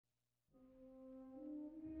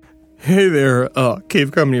Hey there,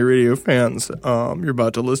 Cave Comedy Radio fans. You're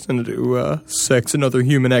about to listen to Sex and Other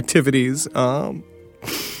Human Activities. My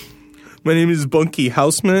name is Bunky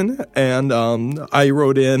Houseman, and I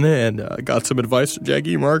wrote in and got some advice from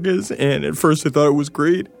Jackie Marcus, and at first I thought it was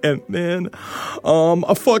great, and then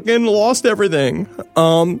I fucking lost everything.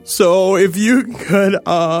 So if you could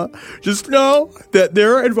just know that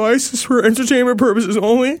their advice is for entertainment purposes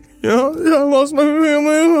only. You know, I lost my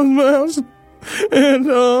family, I lost my house, and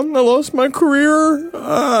I lost my career,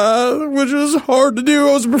 which was hard to do.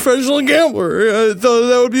 I was a professional gambler. I thought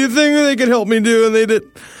that would be a thing that they could help me do, and they did.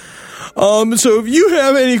 So if you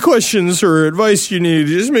have any questions or advice you need,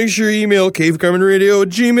 just make sure you email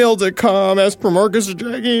cavecomedyradio@gmail.com, ask for Marcus or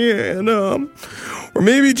Jackie, and, or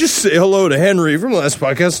maybe just say hello to Henry from the last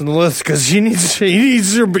podcast on the list, because he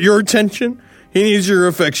needs your attention. He needs your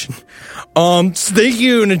affection. So thank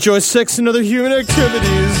you, and enjoy Sex and Other Human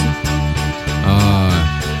Activities.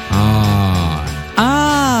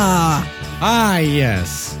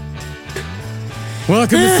 Yes.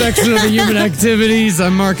 Welcome to Sex and Other Human Activities.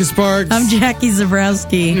 I'm Marcus Parks. I'm Jackie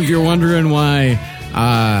Zabrowski. If you're wondering why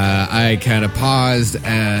I kind of paused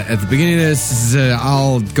at the beginning of this,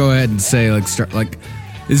 I'll go ahead and say, this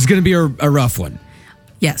is going to be a rough one.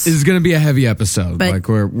 Yes. This is going to be a heavy episode. But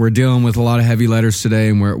we're dealing with a lot of heavy letters today,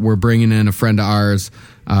 and we're bringing in a friend of ours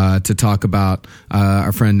to talk about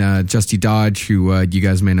our friend Justy Dodge, who you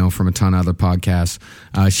guys may know from a ton of other podcasts.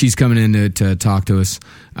 She's coming in to talk to us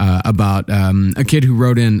about a kid who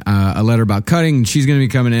wrote in a letter about cutting, and she's going to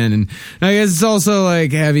be coming in. And I guess it's also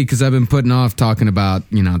heavy because I've been putting off talking about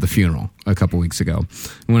the funeral a couple weeks ago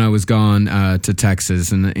when I was gone to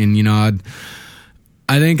Texas, and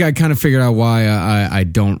I think I kind of figured out why I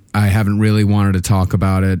haven't really wanted to talk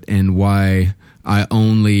about it, and why I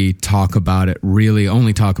only talk about it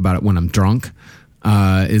when I'm drunk,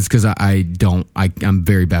 is because I'm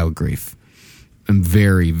very bad with grief. I'm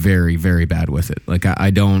very, very, very bad with it. I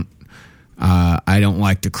don't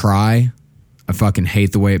like to cry. I fucking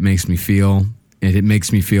hate the way it makes me feel. It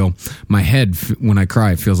makes me feel, my head, when I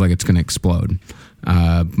cry, it feels like it's going to explode.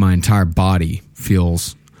 My entire body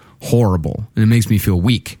feels horrible, and it makes me feel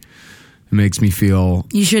weak. It makes me feel...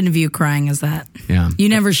 You shouldn't view crying as that. Yeah. You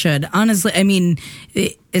never should. Honestly, I mean,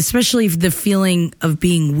 especially the feeling of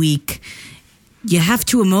being weak, you have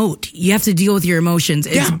to emote. You have to deal with your emotions.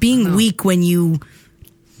 It's being weak when you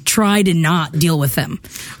try to not deal with them.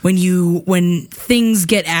 When things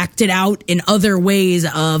get acted out in other ways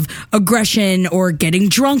of aggression or getting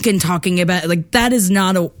drunk and talking about that is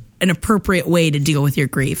not an appropriate way to deal with your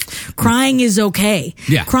grief. Crying is okay.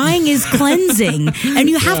 Yeah. Crying is cleansing. And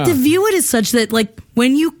you have to view it as such that,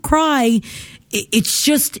 when you cry, it's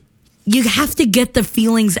just, you have to get the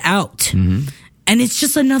feelings out. Mm-hmm. And it's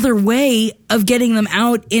just another way of getting them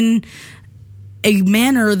out in a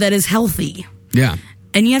manner that is healthy. Yeah.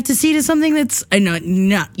 And you have to see it as something that's, I know,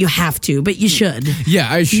 not you have to, but you should.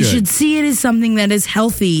 Yeah, I should. You should see it as something that is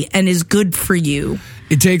healthy and is good for you.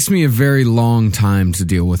 It takes me a very long time to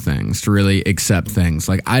deal with things, to really accept things.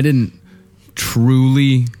 I didn't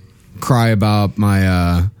truly cry about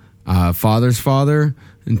my father's father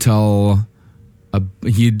until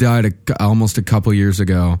he died almost a couple years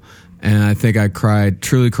ago. And I think I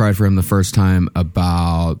truly cried for him the first time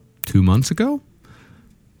about 2 months ago.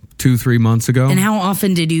 2-3 months ago. And how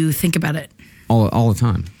often did you think about it? All the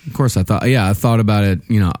time. Of course, I thought about it,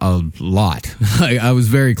 a lot. I was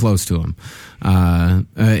very close to him.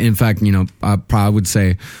 In fact, I would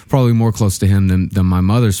say probably more close to him than my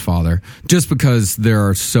mother's father, just because there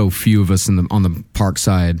are so few of us on the Park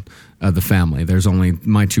side of the family. There's only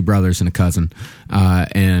my two brothers and a cousin,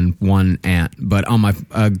 and one aunt. But on my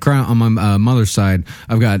mother's side,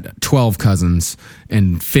 I've got 12 cousins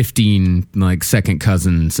and 15 second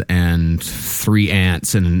cousins and 3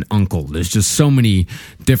 aunts and an uncle. There's just so many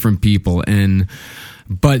different people.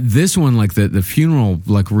 But this one, the funeral,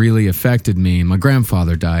 really affected me. My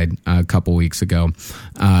grandfather died a couple weeks ago,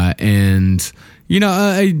 and when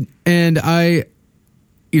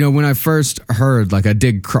I first heard, I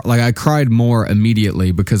did cry, I cried more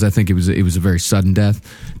immediately because I think it was a very sudden death,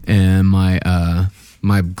 and my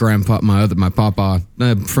grandpa, my papa,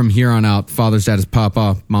 from here on out, father's dad is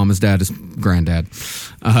papa, mama's dad is granddad.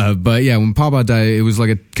 But yeah, when papa died, it was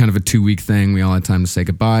a kind of a 2-week thing. We all had time to say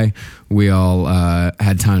goodbye. We all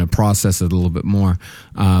had time to process it a little bit more.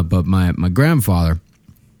 But my grandfather,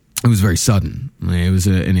 it was very sudden. It was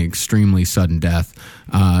an extremely sudden death.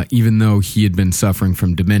 Even though he had been suffering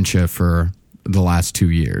from dementia for the last 2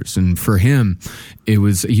 years. And for him, he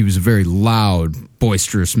was a very loud,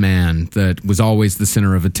 boisterous man that was always the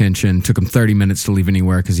center of attention. Took him 30 minutes to leave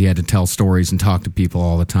anywhere because he had to tell stories and talk to people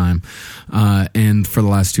all the time. And for the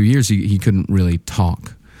last 2 years, he couldn't really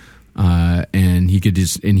talk. And he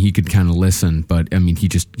could kind of listen, but I mean,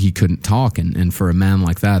 he couldn't talk. And for a man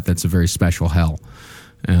like that, that's a very special hell.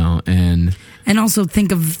 You know, and also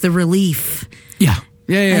think of the relief. Yeah.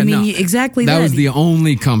 I mean, exactly that. That was the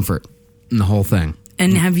only comfort in the whole thing.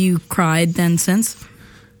 And have you cried then since?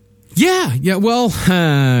 Yeah. Well,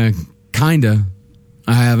 kinda.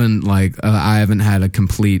 I haven't had a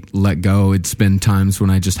complete let go. It's been times when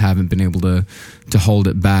I just haven't been able to hold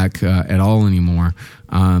it back at all anymore.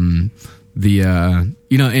 And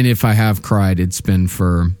if I have cried, it's been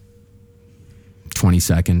for 20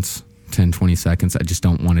 seconds. I just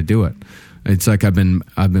don't want to do it. It's like I've been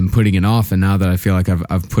putting it off, and now that I feel like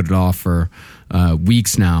I've put it off for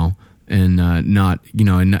weeks now, and not,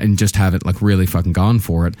 and just haven't like really fucking gone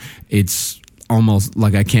for it. It's almost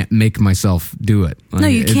like I can't make myself do it. Like, no,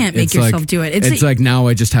 you can't make yourself do it. It's like now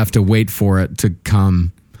I just have to wait for it to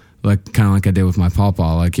come, like kind of like I did with my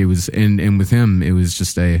pawpaw. Like it was, and with him, it was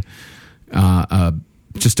just a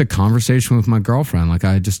conversation with my girlfriend. Like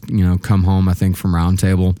I just come home, I think, from Round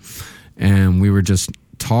Table, and we were just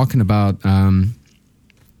talking about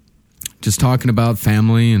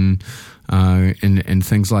family and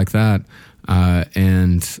things like that.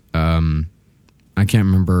 I can't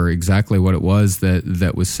remember exactly what it was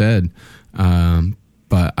that was said,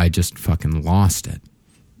 but I just fucking lost it,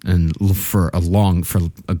 and for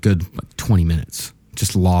a good 20 minutes,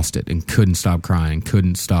 just lost it and couldn't stop crying,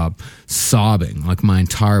 couldn't stop sobbing, like my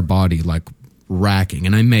entire body like racking.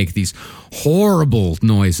 And I make these horrible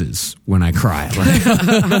noises when I cry,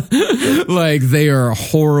 like they are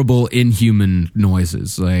horrible, inhuman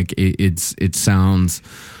noises. Like it sounds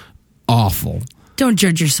awful. Don't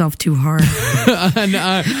judge yourself too hard.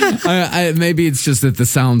 Maybe it's just that the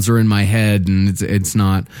sounds are in my head and it's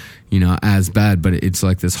not, as bad, but it's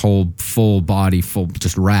like this whole full body,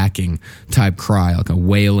 just racking type cry, like a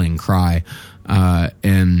wailing cry.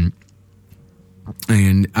 And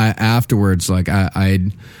I afterwards, like I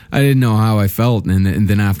didn't know how I felt. And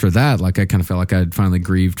then after that, like I kind of felt like I'd finally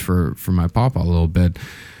grieved for my papa a little bit,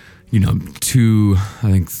 I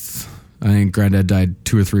think Granddad died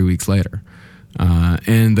 2 or 3 weeks later.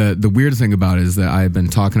 And the weird thing about it is that I had been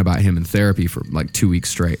talking about him in therapy for like 2 weeks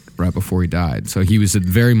straight, right before he died. So he was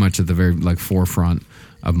very much at the very like forefront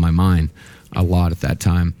of my mind a lot at that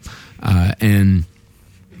time. And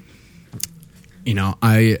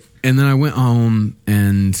then I went home,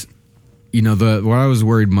 and what I was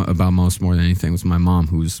worried about more than anything was my mom,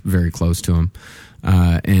 who was very close to him.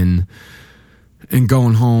 And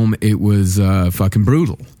going home, it was fucking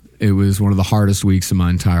brutal. It was one of the hardest weeks of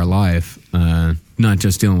my entire life, not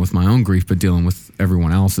just dealing with my own grief, but dealing with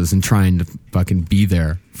everyone else's and trying to fucking be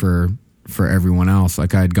there for everyone else.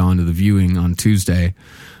 Like I had gone to the viewing on Tuesday,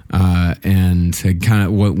 and had kind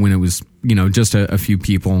of, when it was, just a few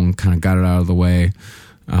people, and kind of got it out of the way.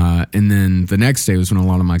 And then the next day was when a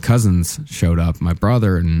lot of my cousins showed up, my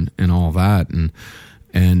brother and all that.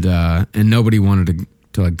 And nobody wanted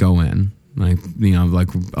to like go in. Like, like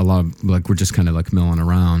a lot of, like, we're just kind of like milling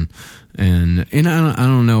around, and I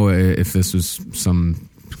don't know if this was some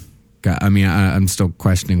guy. I mean, I'm still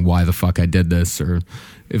questioning why the fuck I did this, or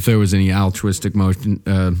if there was any altruistic motions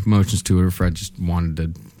to it, or if I just wanted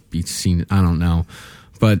to be seen. I don't know,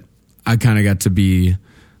 but I kind of got to be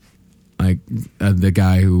like the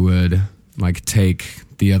guy who would like take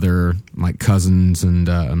the other like cousins and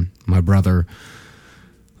my brother,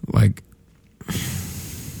 like.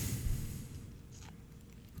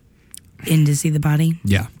 In to see the body?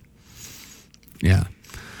 Yeah.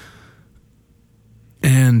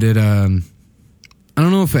 And it, I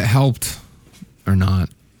don't know if it helped or not.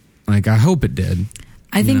 Like, I hope it did.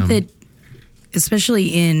 I think that, especially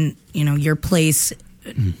in, your place,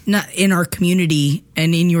 not in our community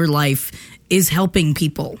and in your life, is helping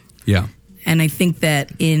people. Yeah. And I think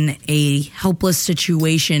that in a helpless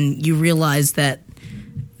situation, you realize that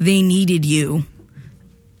they needed you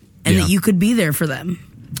and that you could be there for them.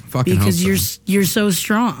 Fucking because hope so. You're so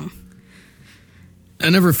strong. I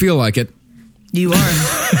never feel like it. You are.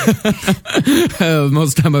 Most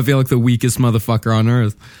of the time I feel like the weakest motherfucker on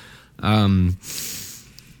earth. And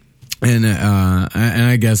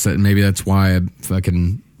I guess that maybe that's why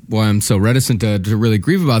I'm so reticent to really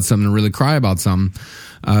grieve about something, to really cry about something,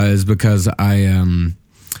 is because I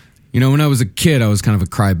when I was a kid, I was kind of a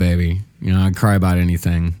crybaby. I'd cry about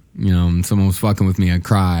anything. Someone was fucking with me, I'd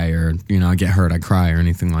cry, or, I'd get hurt, I'd cry, or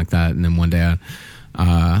anything like that. And then one day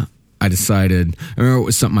I decided, I remember it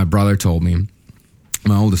was something my brother told me,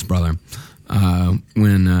 my oldest brother,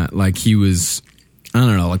 when like he was, I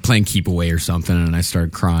don't know, like playing Keep Away or something, and I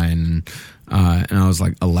started crying, and I was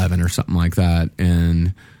like 11 or something like that,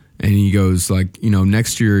 and he goes like, you know,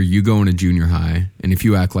 next year you go into junior high, and if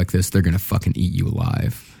you act like this, they're gonna fucking eat you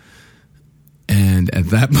alive. And at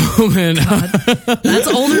that moment, that's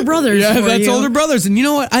older brothers. Yeah, that's older brothers. And you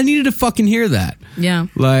know what? I needed to fucking hear that. Yeah,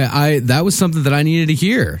 like that was something that I needed to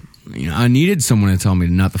hear. You know, I needed someone to tell me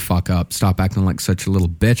to nut the fuck up, stop acting like such a little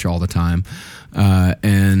bitch all the time.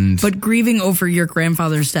 But grieving over your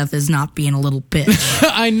grandfather's death is not being a little bitch.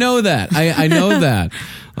 I know that. I know that.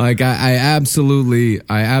 Like I absolutely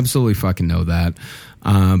fucking know that.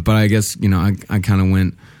 But I guess, you know, I kind of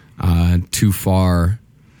went too far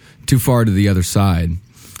to the other side.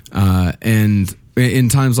 And in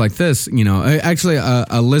times like this, you know, actually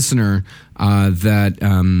a listener that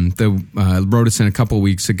wrote us in a couple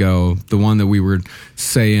weeks ago, the one that we were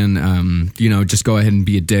saying, you know, just go ahead and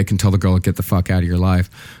be a dick and tell the girl to get the fuck out of your life.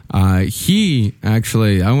 He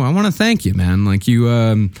actually, I want to thank you, man. Like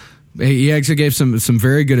he actually gave some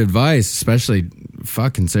very good advice, especially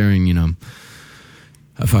considering, you know,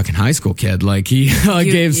 a fucking high school kid. Like he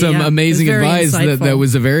gave some amazing advice that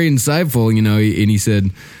was very insightful, you know, and he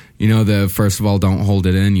said, you know, first of all, don't hold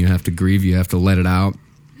it in. You have to grieve. You have to let it out,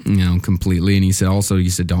 you know, completely. And he said,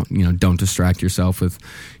 don't distract yourself with,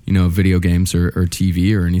 you know, video games or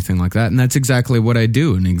TV or anything like that. And that's exactly what I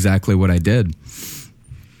do and exactly what I did.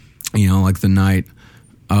 You know, like the night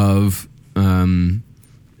of, you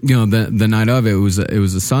know, the night of it was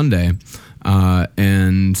a Sunday,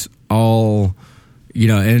 and all, you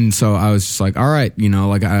know, and so I was just like, all right, you know,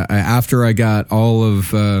 like I after I got all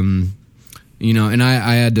of, you know, and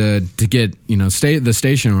I had to get, you know, stay at the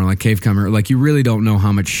station where like Cave Comer, like you really don't know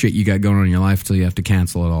how much shit you got going on in your life till you have to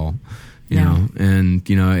cancel it all, you know, and,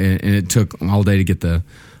 you know, and it took all day to get the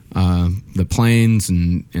planes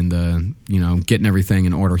and the, you know, getting everything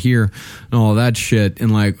in order here and all of that shit.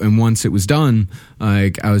 And like, and once it was done,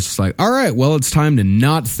 like I was just like, all right, well, it's time to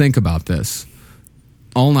not think about this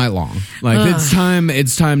all night long. Like it's time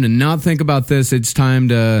to not think about this. It's time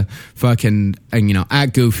to fucking, you know,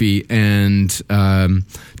 act goofy and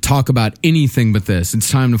talk about anything but this.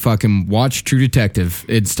 It's time to fucking watch True Detective.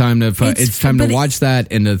 It's time to watch that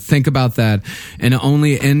and to think about that. And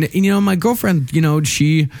you know, my girlfriend, you know,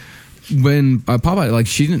 when Papa, like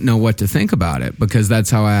she didn't know what to think about it because that's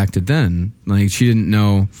how I acted then. Like she didn't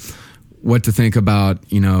know what to think about,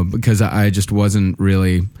 you know, because I just wasn't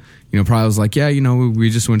really, you know, probably was like, yeah, you know, we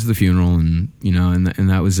just went to the funeral and, you know, and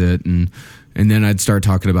that was it. And then I'd start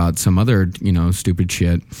talking about some other, you know, stupid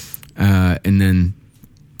shit. And then,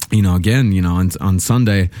 you know, again, you know, on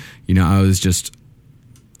Sunday, you know, I was just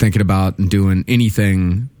thinking about and doing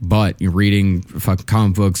anything but reading fucking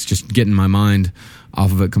comic books, just getting my mind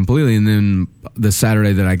off of it completely. And then the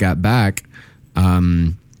Saturday that I got back,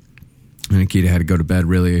 Nikita had to go to bed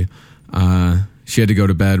really, she had to go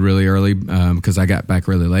to bed really early because I got back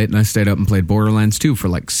really late, and I stayed up and played Borderlands 2 for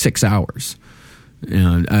like 6 hours. You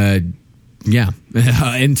know,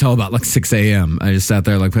 until about like 6 a.m. I just sat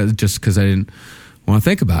there like just because I didn't want to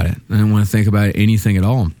think about it. I didn't want to think about anything at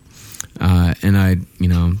all. And I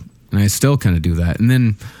still kind of do that. And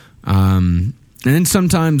then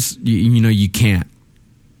sometimes you know you can't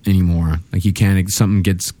anymore. Like you can't. Something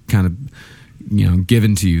gets kind of, you know,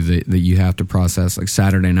 given to you that you have to process. Like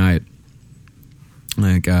Saturday night.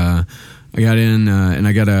 Like I got in and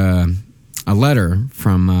I got a letter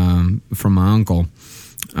from my uncle,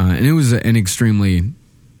 and it was it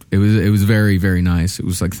was very, very nice. It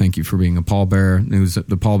was like, thank you for being a pallbearer. It was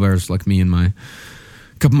the pallbearers like me and a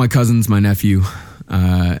couple of my cousins, my nephew,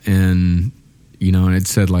 and you know, and it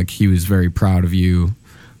said like he was very proud of you,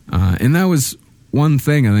 and that was one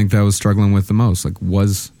thing I think that I was struggling with the most. Like,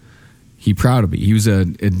 was he proud of me? He was a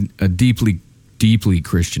deeply, deeply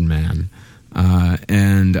Christian man.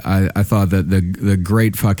 And I thought that the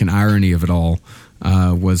great fucking irony of it all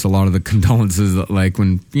was a lot of the condolences that, like,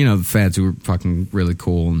 when, you know, the fans who were fucking really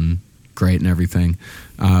cool and great and everything,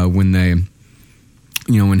 when they,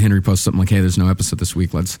 you know, when Henry posts something like, hey, there's no episode this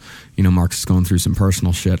week, let's, you know, Marcus is going through some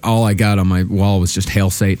personal shit. All I got on my wall was just Hail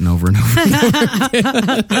Satan over and over and over again.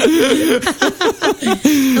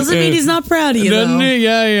 Doesn't mean he's not proud of you, though.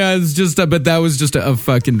 Yeah, it's just, but that was just a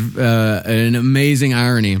fucking, an amazing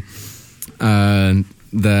irony.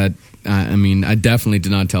 That I mean, I definitely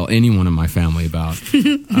did not tell anyone in my family about,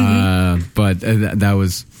 but that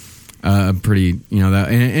was pretty, you know, that,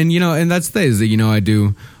 and you know, and that's the thing is that, you know, I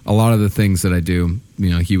do a lot of the things that I do, you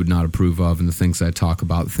know, he would not approve of, and the things that I talk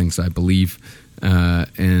about, the things I believe,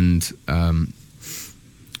 and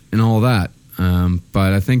all that.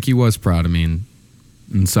 But I think he was proud of me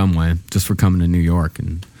in some way, just for coming to New York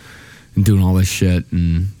and doing all this shit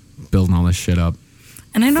and building all this shit up.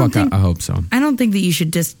 And I hope so. I don't think that you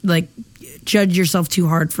should judge yourself too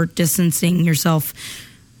hard for distancing yourself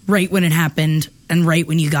right when it happened and right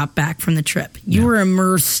when you got back from the trip. You were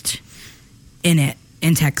immersed in it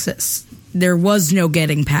in Texas. There was no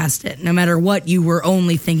getting past it. No matter what, you were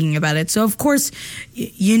only thinking about it. So, of course,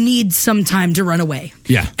 you need some time to run away.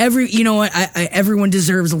 Yeah. Everyone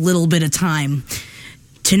deserves a little bit of time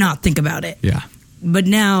to not think about it. Yeah. But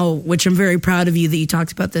now, which I'm very proud of you that you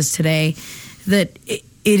talked about this today, that it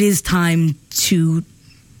is time to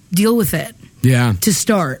deal with it. Yeah. To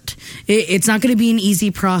start. It's not going to be an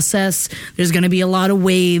easy process. There's going to be a lot of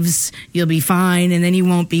waves. You'll be fine, and then you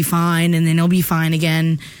won't be fine, and then you'll be fine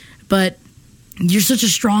again. But you're such a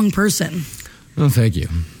strong person. Oh, thank you.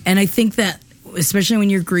 And I think that, especially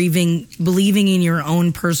when you're grieving, believing in your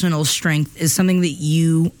own personal strength is something that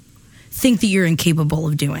you think that you're incapable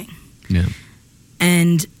of doing. Yeah.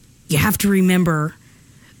 And you have to remember,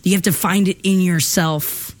 you have to find it in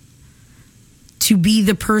yourself to be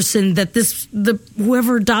the person that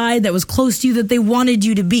whoever died that was close to you, that they wanted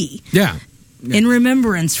you to be. Yeah. In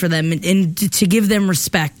remembrance for them and to give them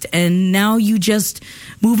respect. And now you just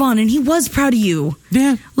move on. And he was proud of you.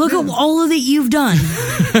 Yeah. Look at all of that you've done.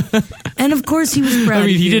 And of course he was proud of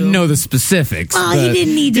you. He didn't know the specifics. Oh, he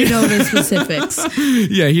didn't need to know the specifics.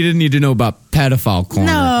 Yeah, he didn't need to know about Pedophile Corner.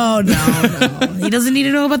 No. He doesn't need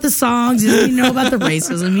to know about the songs. He doesn't need to know about the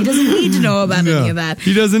racism. He doesn't need to know about any of that.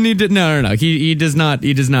 He doesn't need to. No. He does not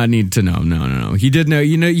need to know. No. He did know.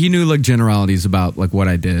 He knew like generalities about like what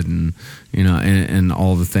I did and and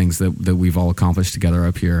all the things that we've all accomplished together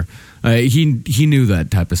up here. He knew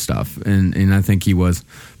that type of stuff, and I think he was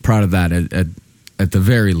proud of that at the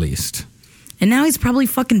very least. And now he's probably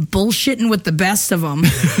fucking bullshitting with the best of them.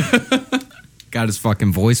 Got his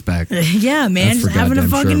fucking voice back. Yeah, man, just having a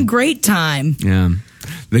fucking great time. Yeah,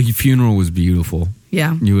 the funeral was beautiful.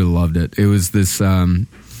 Yeah, you would have loved it. It was this. I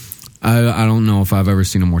don't know if I've ever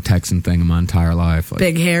seen a more Texan thing in my entire life. Like,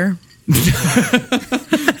 big hair.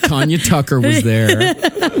 Tanya Tucker was there.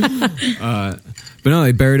 But no,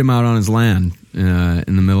 they buried him out on his land in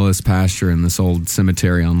the middle of this pasture in this old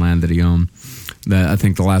cemetery on land that he owned. That I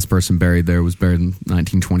think the last person buried there was buried in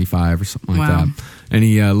 1925 or something like that. And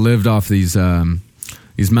he lived off these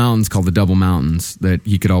mountains called the Double Mountains that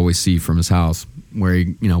he could always see from his house, where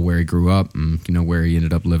he grew up and where he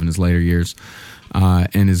ended up living his later years.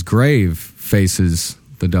 And his grave faces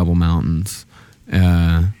the Double Mountains.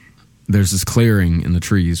 There's this clearing in the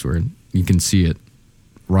trees where you can see it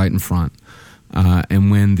right in front. And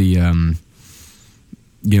when the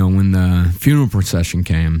funeral procession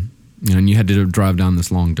came, and you had to drive down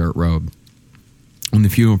this long dirt road. When the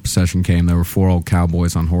funeral procession came, there were 4 old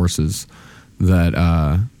cowboys on horses that,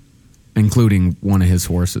 including one of his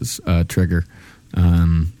horses, Trigger.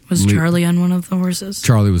 Was Charlie on one of the horses?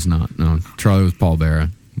 Charlie was not. No, Charlie was Paul Bearer.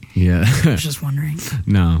 Yeah. I was just wondering.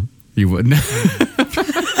 No, he wouldn't.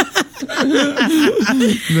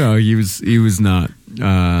 No, he was not.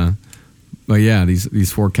 But yeah,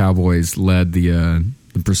 these 4 cowboys led the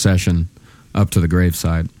procession up to the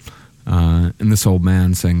graveside, and this old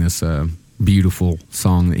man sang this beautiful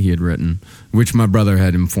song that he had written, which my brother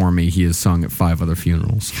had informed me he has sung at 5 other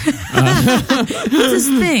funerals. It's his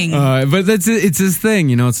thing. But it's his thing.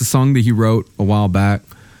 It's a song that he wrote a while back,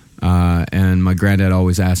 and my granddad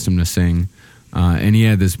always asked him to sing, and he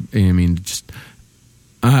had this.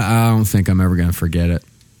 I don't think I'm ever going to forget it.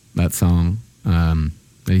 That song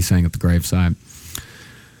that he sang at the graveside,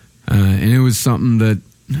 and it was something that.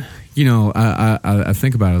 I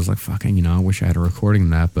think about it. I was like, fucking, I wish I had a recording of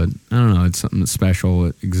that, but I don't know. It's something that's special.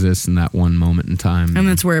 It exists in that one moment in time. And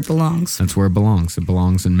that's where it belongs. That's where it belongs. It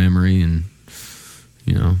belongs in memory and,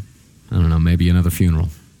 I don't know, maybe another funeral.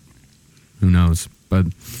 Who knows? But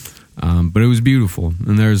it was beautiful.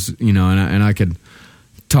 And there's, and I could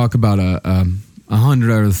talk about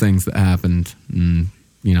 100 other things that happened and,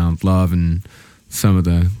 love and some of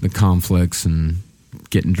the conflicts and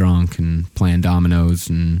getting drunk and playing dominoes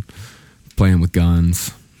and playing with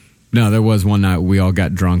guns. No, there was one night we all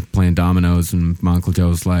got drunk playing dominoes, and my Uncle Joe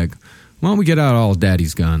was like, why don't we get out all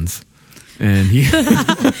Daddy's guns? And he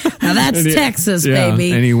now that's Texas,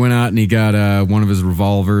 baby. And he went out and he got one of his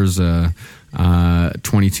revolvers, a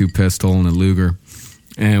 22 pistol and a Luger.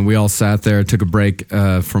 And we all sat there, took a break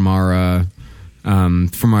from our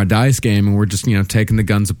from our dice game, and we're just taking the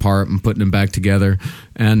guns apart and putting them back together.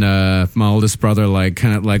 And my oldest brother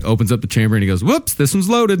kind of opens up the chamber and he goes, "Whoops, this one's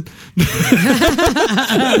loaded."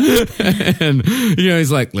 And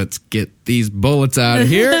he's like, "Let's get these bullets out of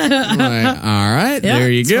here." I'm like, all right, there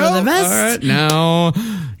you go. One of the best. All right, now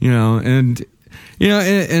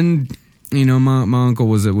my uncle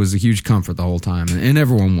was a huge comfort the whole time, and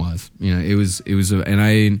everyone was. And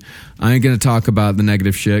I ain't gonna talk about the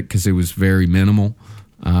negative shit because it was very minimal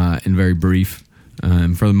and very brief.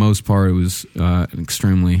 And for the most part, it was an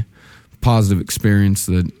extremely positive experience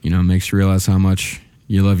that makes you realize how much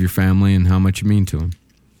you love your family and how much you mean to them,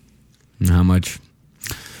 and how much.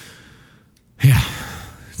 Yeah,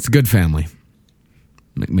 it's a good family.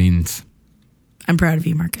 It means. I'm proud of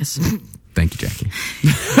you, Marcus. Thank you, Jackie.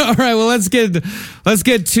 All right, well, let's get to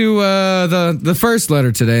the first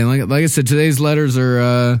letter today. And like I said, today's letters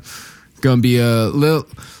are going to be a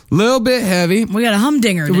little bit heavy. We got a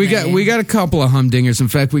humdinger today. We got a couple of humdingers. In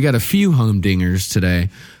fact, we got a few humdingers today.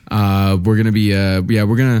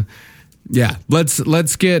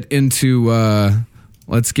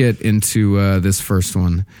 Let's get into this first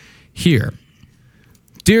one here.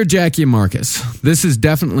 Dear Jackie and Marcus, this is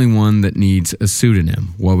definitely one that needs a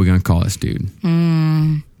pseudonym. What are we going to call this dude?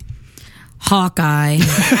 Hawkeye.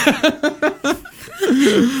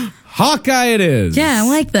 Hawkeye it is. Yeah, I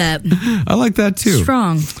like that. I like that too.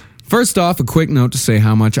 Strong. First off, a quick note to say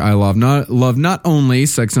how much I love not only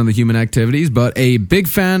Sex and Other Human Activities, but a big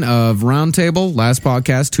fan of Roundtable, Last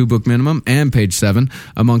Podcast, 2 Book Minimum, and Page 7,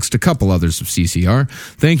 amongst a couple others of CCR.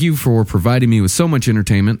 Thank you for providing me with so much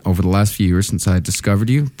entertainment over the last few years since I discovered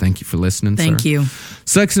you. Thank you for listening, Thank you.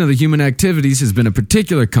 Sex and Other Human Activities has been a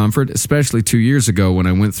particular comfort, especially 2 years ago when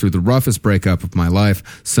I went through the roughest breakup of my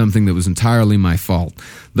life, something that was entirely my fault.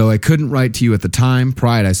 Though I couldn't write to you at the time,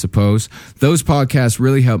 pride, I suppose, those podcasts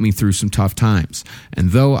really helped me through some tough times.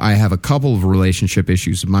 And though I have a couple of relationship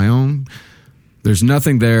issues of my own, there's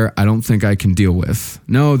nothing there I don't think I can deal with.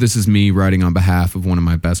 No, this is me writing on behalf of one of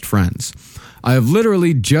my best friends. I have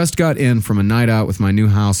literally just got in from a night out with my new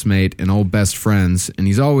housemate and old best friends, and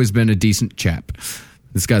he's always been a decent chap.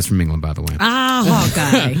 This guy's from England, by the way.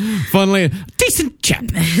 Hawkeye. Decent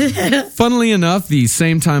chap. Funnily enough, the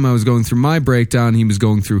same time I was going through my breakdown, he was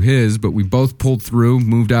going through his, but we both pulled through,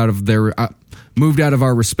 moved out of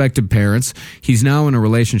our respective parents. He's now in a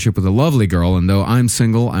relationship with a lovely girl, and though I'm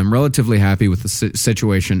single, I'm relatively happy with the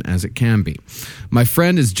situation as it can be. My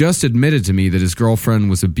friend has just admitted to me that his girlfriend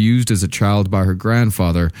was abused as a child by her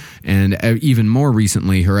grandfather, and even more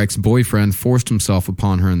recently, her ex-boyfriend forced himself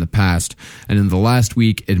upon her in the past, and in the last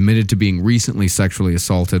week admitted to being recently sexually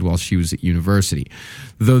assaulted while she was at university.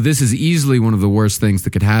 Though this is easily one of the worst things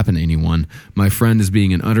that could happen to anyone, my friend is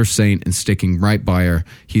being an utter saint and sticking right by her.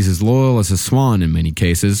 He's as loyal as a swan in many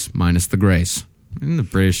cases, minus the grace. Isn't the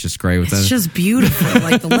British just great with that? It's just beautiful.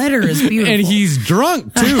 Like, the letter is beautiful. And he's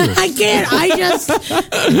drunk, too.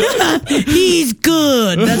 He's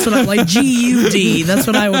good. That's what I like. G-U-D. That's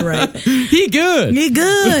what I would write. He good. In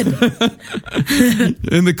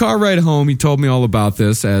the car ride home, he told me all about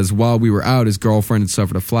this, as while we were out, his girlfriend had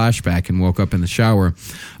suffered a flashback and woke up in the shower.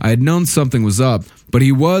 I had known something was up, but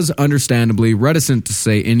he was understandably reticent to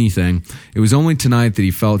say anything. It was only tonight that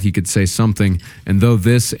he felt he could say something, and though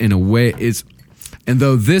this is,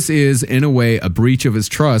 in a way, a breach of his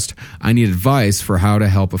trust, I need advice for how to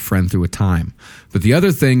help a friend through a time. But the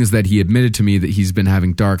other thing is that he admitted to me that he's been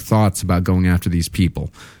having dark thoughts about going after these people.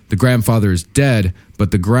 The grandfather is dead,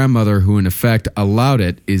 but the grandmother who in effect allowed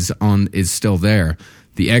it is still there.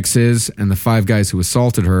 The exes and the 5 guys who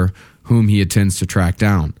assaulted her, whom he intends to track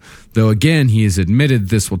down. Though again, he has admitted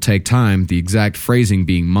this will take time, the exact phrasing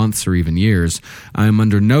being months or even years. I am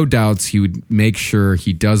under no doubts he would make sure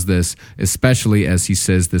he does this, especially as he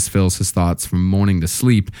says this fills his thoughts from morning to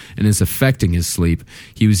sleep and is affecting his sleep.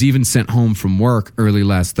 He was even sent home from work early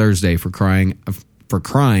last Thursday for crying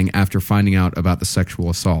after finding out about the sexual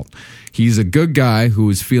assault. He's a good guy who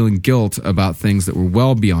is feeling guilt about things that were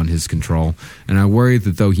well beyond his control, and I worry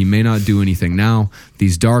that though he may not do anything now,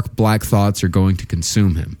 these dark black thoughts are going to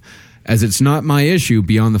consume him. As it's not my issue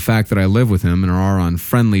beyond the fact that I live with him and are on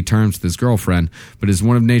friendly terms with his girlfriend, but as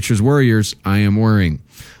one of nature's warriors, I am worrying.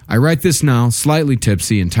 I write this now, slightly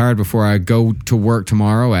tipsy and tired before I go to work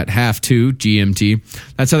tomorrow at 2:30 GMT.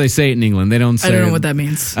 That's how they say it in England. They don't say I don't know what that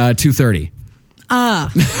means. 2:30.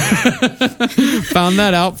 Found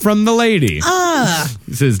that out from the lady.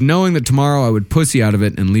 It says, knowing that tomorrow I would pussy out of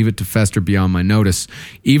it and leave it to fester beyond my notice.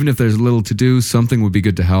 Even if there's little to do, something would be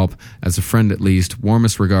good to help. As a friend at least.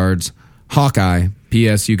 Warmest regards, Hawkeye.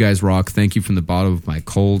 P.S. You guys rock. Thank you from the bottom of my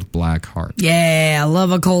cold black heart. Yeah, I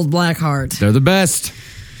love a cold black heart. They're the best.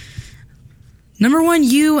 Number one,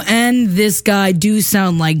 you and this guy do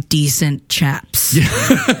sound like decent chaps. Yeah.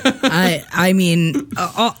 I mean,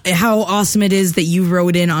 how awesome it is that you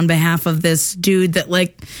wrote in on behalf of this dude that,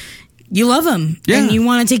 like, you love him and you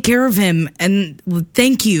want to take care of him. And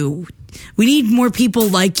thank you. We need more people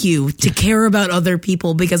like you to care about other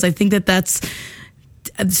people, because I think that that's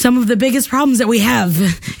some of the biggest problems that we have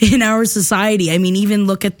in our society. I mean, even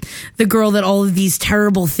look at the girl that all of these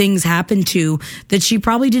terrible things happened to, that she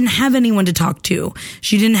probably didn't have anyone to talk to.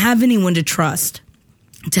 She didn't have anyone to trust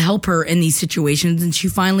to help her in these situations. And she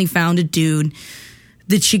finally found a dude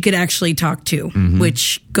that she could actually talk to,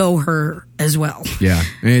 which go her as well. Yeah.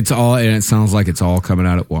 And it sounds like it's all coming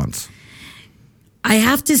out at once. I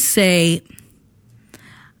have to say,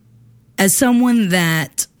 as someone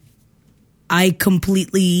that I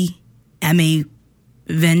completely am a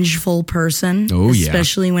vengeful person,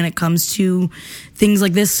 especially when it comes to things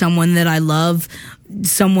like this. Someone that I love,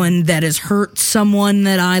 someone that has hurt someone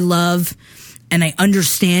that I love, and I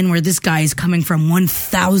understand where this guy is coming from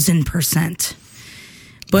 1,000%.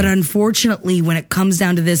 But unfortunately, when it comes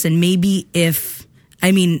down to this, and maybe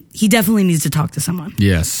he definitely needs to talk to someone.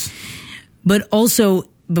 Yes. But also,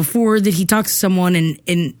 before that he talks to someone,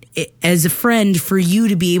 and as a friend, for you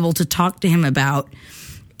to be able to talk to him about,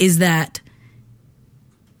 is that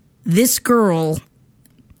this girl,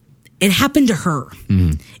 it happened to her.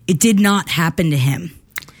 It did not happen to him.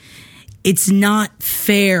 It's not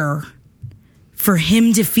fair for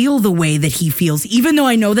him to feel the way that he feels. Even though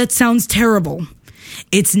I know that sounds terrible,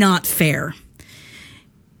 it's not fair.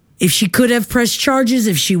 If she could have pressed charges,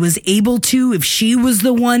 if she was able to, if she was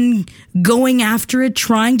the one going after it,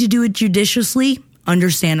 trying to do it judiciously,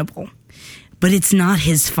 understandable. But it's not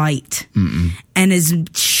his fight. And as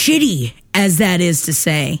shitty as that is to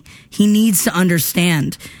say, he needs to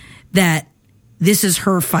understand that this is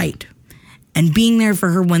her fight. And being there for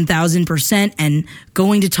her 1,000%, and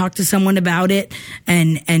going to talk to someone about it,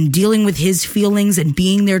 and dealing with his feelings and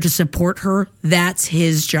being there to support her, that's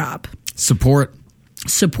his job. Support.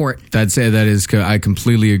 I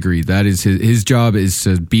completely agree. That is his job, is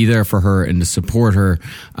to be there for her and to support her,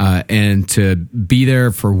 and to be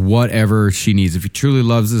there for whatever she needs. If he truly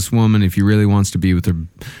loves this woman, if he really wants to be with her,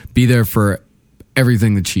 be there for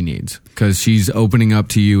everything that she needs, because she's opening up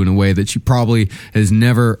to you in a way that she probably has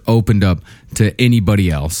never opened up to anybody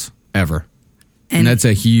else ever. And that's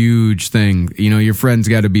a huge thing. You know, your friend's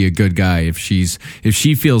got to be a good guy if she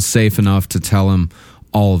feels safe enough to tell him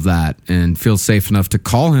all of that, and feels safe enough to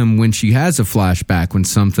call him when she has a flashback, when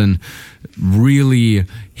something really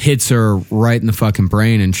hits her right in the fucking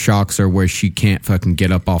brain and shocks her where she can't fucking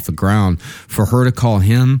get up off the ground. For her to call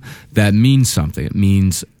him, that means something. It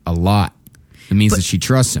means a lot. It means that she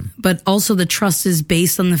trusts him. But also the trust is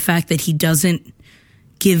based on the fact that he doesn't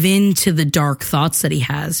give in to the dark thoughts that he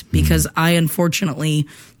has. Because I unfortunately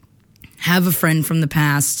have a friend from the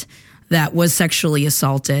past that was sexually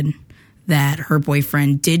assaulted, that her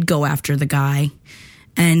boyfriend did go after the guy,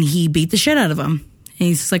 and he beat the shit out of him. And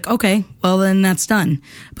he's just like, okay, well then that's done.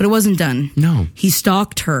 But it wasn't done. No. He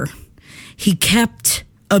stalked her. He kept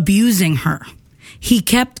abusing her. He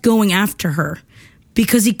kept going after her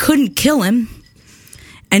because he couldn't kill him.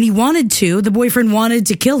 And he wanted to. The boyfriend wanted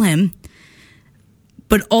to kill him.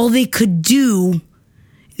 But all they could do,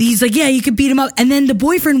 he's like, yeah, you could beat him up. And then the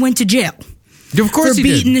boyfriend went to jail. Of course for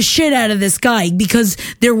beating the shit out of this guy, because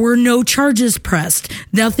there were no charges pressed.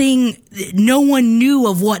 No one knew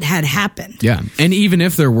of what had happened. Yeah. And even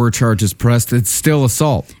if there were charges pressed, it's still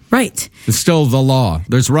assault. Right. It's still the law.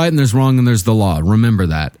 There's right and there's wrong and there's the law. Remember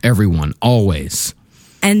that. Everyone. Always.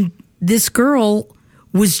 And this girl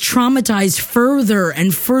was traumatized further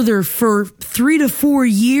and further for 3 to 4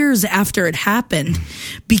 years after it happened,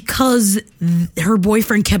 because her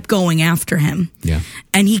boyfriend kept going after him. Yeah.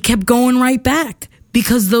 And he kept going right back,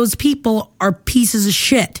 because those people are pieces of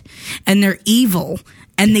shit and they're evil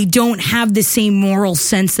and they don't have the same moral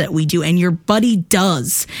sense that we do. And your buddy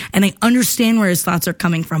does. And I understand where his thoughts are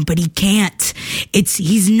coming from, but he can't.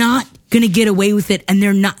 He's not going to get away with it. And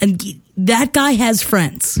they're not. That guy has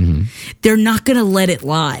friends. They're not going to let it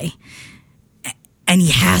lie. And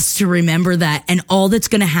he has to remember that. And all that's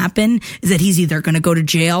going to happen is that he's either going to go to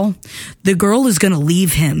jail. The girl is going to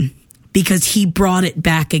leave him because he brought it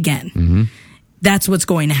back again. That's what's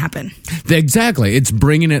going to happen. Exactly. It's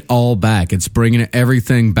bringing it all back. It's bringing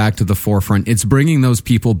everything back to the forefront. It's bringing those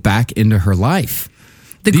people back into her life.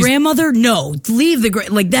 Grandmother? No, leave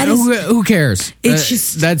that is. Who cares? It's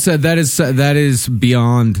just that is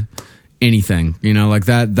beyond anything. You know, like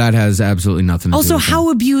that has absolutely nothing to do with it. Also, how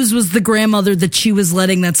abused was the grandmother that she was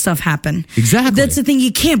letting that stuff happen? Exactly. That's the thing.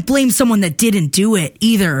 You can't blame someone that didn't do it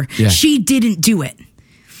either. Yeah. She didn't do it.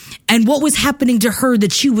 and what was happening to her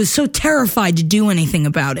that she was so terrified to do anything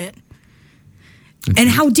about it. And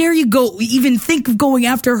how dare you even think of going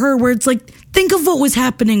after her, where it's like, think of what was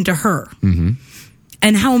happening to her. Mm-hmm.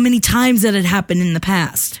 And how many times that had happened in the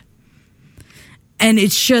past. And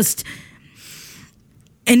it's just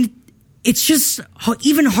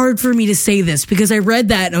even hard for me to say this, because I read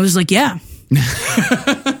that and I was like, yeah.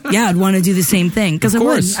 Yeah, I'd want to do the same thing. Because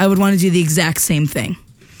I would want to do the exact same thing.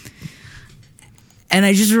 And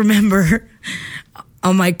I just remember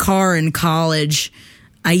on my car in college,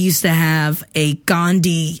 I used to have I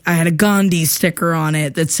had a Gandhi sticker on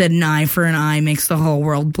it that said, an eye for an eye makes the whole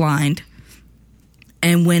world blind.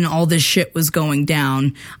 And when all this shit was going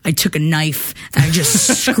down, I took a knife and I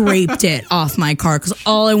just scraped it off my car, because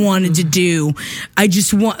all I wanted to do,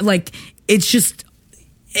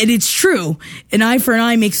 it's true. An eye for an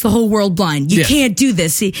eye makes the whole world blind. You can't do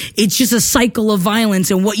this. It's just a cycle of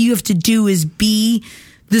violence. And what you have to do is be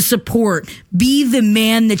the support, be the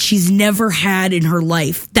man that she's never had in her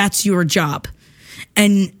life. That's your job.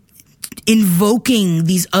 And invoking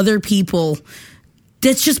these other people,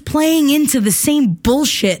 that's just playing into the same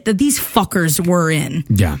bullshit that these fuckers were in.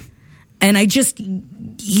 Yeah. And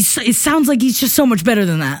it sounds like he's just so much better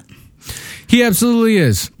than that. He absolutely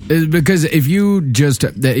is. Because if you just...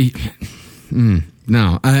 No,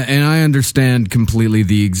 and I understand completely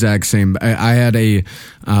the exact same. I had a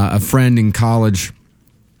friend in college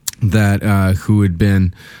that who had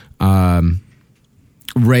been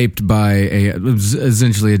raped by it was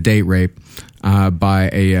essentially a date rape by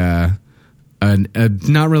a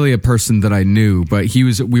not really a person that I knew, but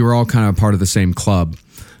we were all kind of part of the same club,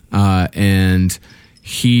 and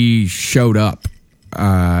he showed up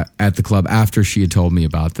at the club after she had told me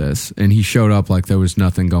about this, and he showed up like there was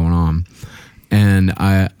nothing going on. And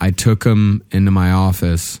I took him into my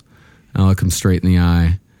office, and I looked him straight in the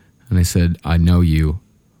eye, and I said, I know you.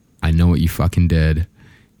 I know what you fucking did.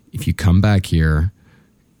 If you come back here,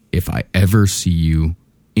 if I ever see you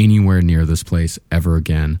anywhere near this place ever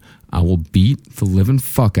again, I will beat the living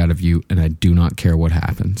fuck out of you, and I do not care what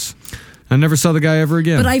happens. I never saw the guy ever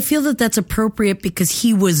again. But I feel that that's appropriate because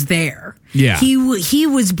he was there. Yeah. He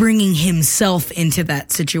was bringing himself into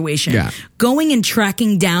that situation. Yeah. Going and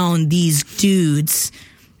tracking down these dudes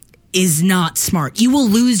is not smart. You will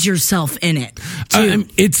lose yourself in it.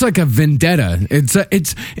 It's like a vendetta.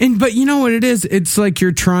 But you know what it is? It's like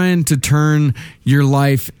you're trying to turn your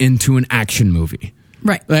life into an action movie.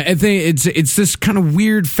 Right. I think it's this kind of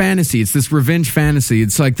weird fantasy. It's this revenge fantasy.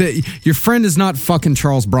 It's like your friend is not fucking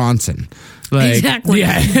Charles Bronson. Exactly.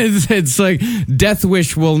 Yeah, it's like Death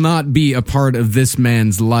Wish will not be a part of this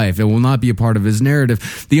man's life. It will not be a part of his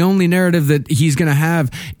narrative. The only narrative that he's going to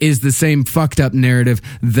have is the same fucked up narrative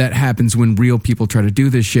that happens when real people try to do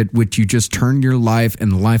this shit, which you just turn your life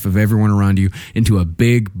and the life of everyone around you into a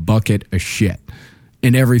big bucket of shit,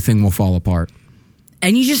 and everything will fall apart.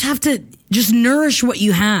 And you just have to nourish what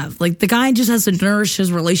you have. Like, the guy just has to nourish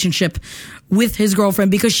his relationship with his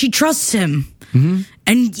girlfriend because she trusts him. Mm-hmm.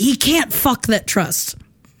 And he can't fuck that trust.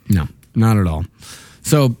 No, not at all.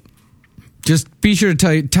 So just be sure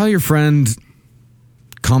to tell your friend,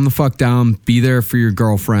 calm the fuck down, be there for your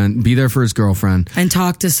girlfriend, be there for his girlfriend. And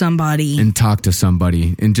talk to somebody. And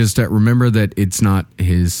just remember that it's not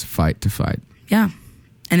his fight to fight. Yeah.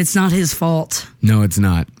 And it's not his fault. No, it's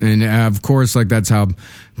not. And of course, like, that's how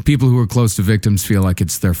people who are close to victims feel like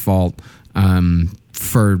it's their fault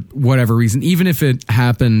for whatever reason, even if it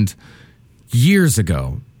happened years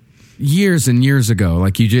and years ago.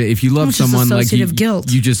 Like, if you love someone, like, guilt.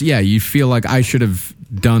 You feel like I should have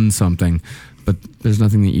done something, but there's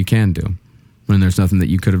nothing that you can do when there's nothing that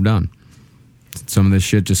you could have done. Some of this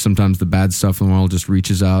shit, just sometimes the bad stuff in the world just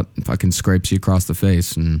reaches out and fucking scrapes you across the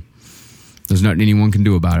face, and there's nothing anyone can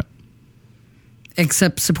do about it.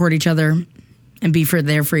 Except support each other and be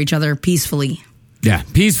there for each other peacefully. Yeah,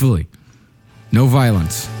 peacefully. No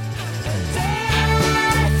violence.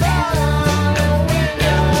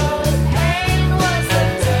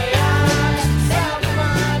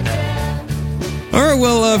 All right,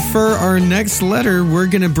 well, for our next letter, we're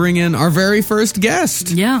going to bring in our very first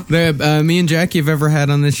guest. Yeah. That me and Jackie have ever had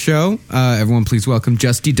on this show. Everyone, please welcome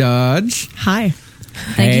Justy Dodge. Hi.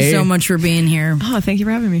 Thank you so much for being here. Oh, thank you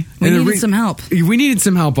for having me. We needed some help. We needed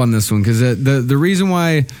some help on this one because the reason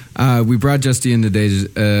why we brought Justy in today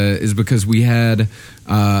is because we had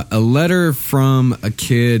a letter from a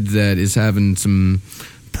kid that is having some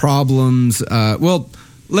problems. Well,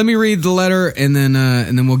 let me read the letter and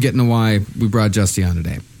then we'll get into why we brought Justy on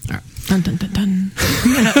today. Dun, dun, dun, dun.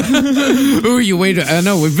 Ooh, you wait. I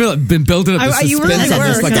know we've been building up the suspense you really on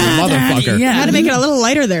this were. like a motherfucker. I had to make it a little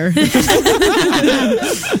lighter there.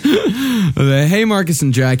 Hey, Marcus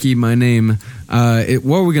and Jackie, my name.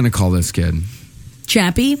 What are we going to call this kid?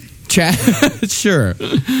 Chappie? Sure.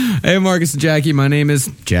 Hey, Marcus and Jackie, my name is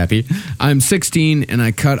Chappie. I'm 16 and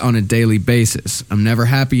I cut on a daily basis. I'm never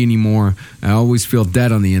happy anymore. I always feel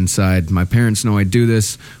dead on the inside. My parents know I do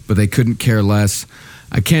this, but they couldn't care less.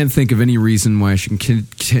 I can't think of any reason why I should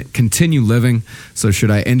continue living. So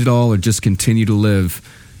should I end it all or just continue to live?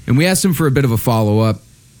 And we asked him for a bit of a follow-up,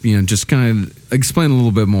 just kind of explain a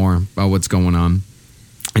little bit more about what's going on.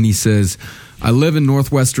 And he says, I live in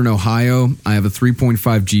northwestern Ohio. I have a 3.5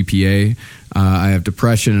 GPA. I have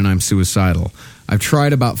depression and I'm suicidal. I've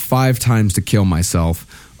tried about 5 times to kill myself.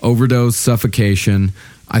 Overdose, suffocation.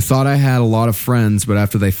 I thought I had a lot of friends, but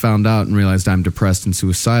after they found out and realized I'm depressed and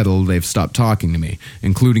suicidal, they've stopped talking to me,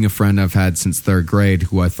 including a friend I've had since 3rd grade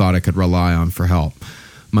who I thought I could rely on for help.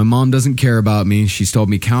 My mom doesn't care about me. She's told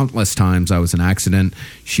me countless times I was an accident.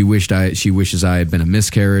 She wishes I had been a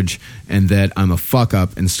miscarriage and that I'm a fuck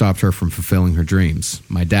up and stopped her from fulfilling her dreams.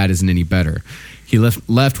 My dad isn't any better. He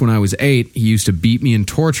left when I was 8. He used to beat me and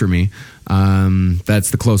torture me.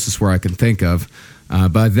 That's the closest where I can think of.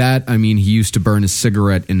 By that, I mean he used to burn his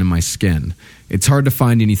cigarette into my skin. It's hard to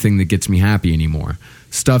find anything that gets me happy anymore.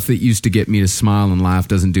 Stuff that used to get me to smile and laugh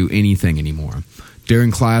doesn't do anything anymore.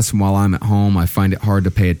 During class and while I'm at home, I find it hard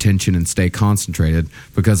to pay attention and stay concentrated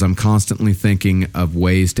because I'm constantly thinking of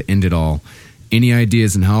ways to end it all. Any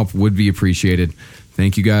ideas and help would be appreciated.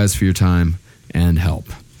 Thank you guys for your time and help.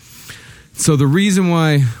 So the reason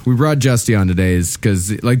why we brought Justy on today is because,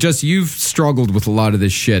 Justy, you've struggled with a lot of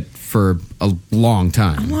this shit for a long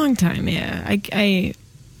time. A long time, yeah. I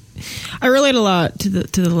relate a lot to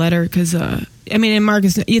the letter because, and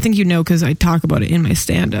Marcus, you think because I talk about it in my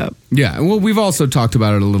stand-up. Yeah, well, we've also talked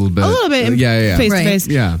about it a little bit. Yeah. Face-to-face.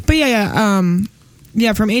 Yeah.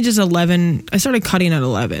 But from ages 11, I started cutting at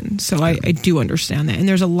 11, so I do understand that. And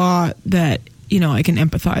there's a lot that, I can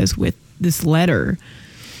empathize with this letter,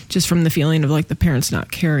 just from the feeling of the parents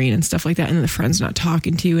not caring and stuff like that, and the friends not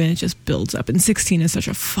talking to you, and it just builds up. And 16 is such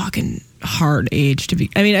a fucking hard age to be.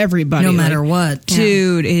 Everybody, no matter what,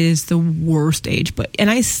 dude, it is the worst age.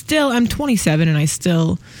 I'm 27, and I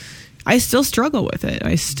still struggle with it.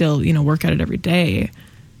 I still, work at it every day.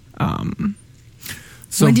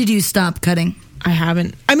 So when did you stop cutting? I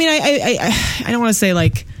haven't. I don't want to say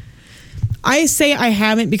I say I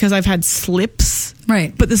haven't because I've had slips.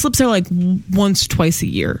 Right. But the slips are once, twice a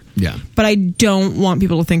year. Yeah. But I don't want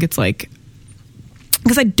people to think it's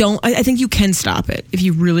because I think you can stop it if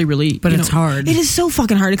you really, really. But it's hard. It is so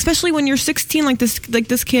fucking hard, especially when you're 16 like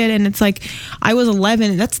this kid, and it's I was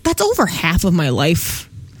 11. That's over half of my life.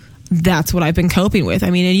 That's what I've been coping with.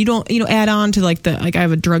 And you don't, add on to I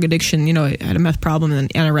have a drug addiction, I had a meth problem and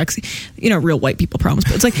anorexia, real white people problems.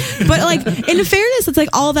 But it's but in fairness, it's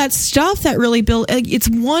all that stuff that really built, it's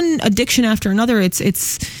one addiction after another.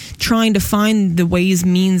 It's trying to find the ways,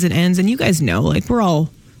 means, and ends. And you guys know, we're all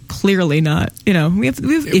clearly not, we have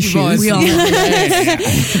issues. We all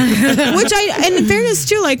Which and in fairness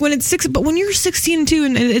too, when it's 6, but when you're 16 too,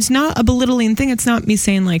 and it's not a belittling thing. It's not me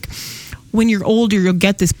saying when you're older, you'll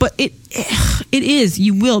get this, but it is.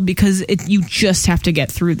 You will, because you just have to get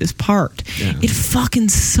through this part. Yeah. It fucking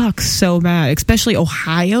sucks so bad, especially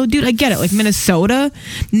Ohio, dude. I get it, Minnesota,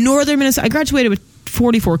 northern Minnesota. I graduated with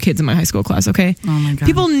 44 kids in my high school class. Okay, oh my god,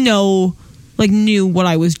 people knew what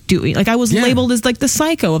I was doing. I was labeled as the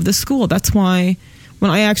psycho of the school. That's why. When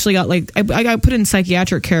I actually got I got put in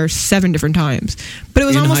psychiatric care 7 different times, but it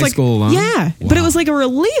was in almost high school alone? Yeah, wow. But it was a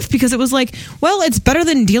relief because it was well, it's better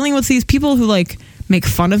than dealing with these people who make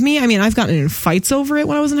fun of me. I've gotten in fights over it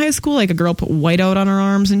when I was in high school. A girl put whiteout on her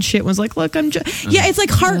arms and shit. Was look, I'm just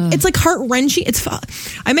it's heart wrenching.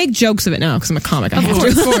 I make jokes of it now because I'm a comic. Of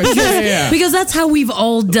course, yeah. Because that's how we've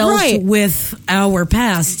all dealt with our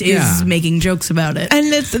past is making jokes about it.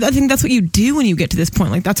 And I think that's what you do when you get to this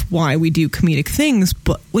point. That's why we do comedic things.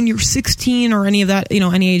 But when you're 16 or any of that,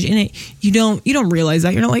 any age in it, you don't realize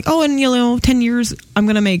that. You're not in 10 years I'm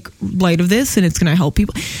gonna make light of this and it's gonna help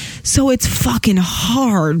people. So it's fucking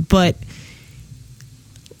hard, but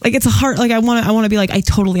it's a hard. I want to be I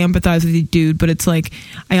totally empathize with you, dude. But it's I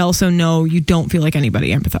also know you don't feel like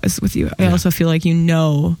anybody empathizes with you. I also feel what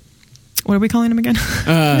are we calling him again?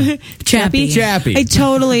 Chappie. I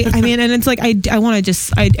totally. and it's I want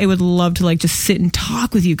to I would love to just sit and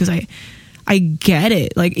talk with you because I get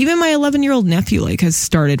it. Even my 11-year-old nephew has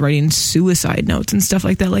started writing suicide notes and stuff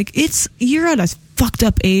like that. You're at a fucked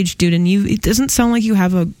up age, dude, and it doesn't sound like you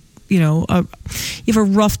have you have a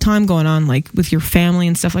rough time going on, like with your family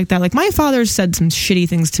and stuff like that. Like my father said some shitty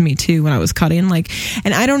things to me too when I was cutting, like,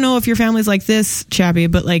 and I don't know if your family's like this, Chappie,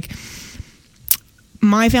 but like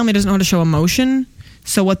my family doesn't know how to show emotion.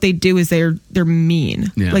 So what they do is they're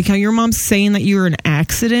mean. Yeah. Like how your mom's saying that you're an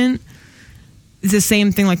accident. It's the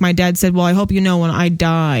same thing. Like my dad said, well, I hope you know when I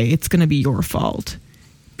die, it's going to be your fault.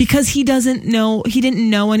 Because he didn't know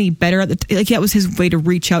any better like that was his way to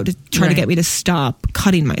reach out to try to get me to stop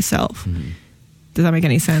cutting myself. Mm-hmm. Does that make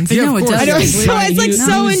any sense? Yeah, no, it does. It's like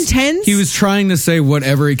so intense. He was trying to say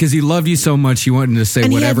whatever, because he loved you so much, he wanted to say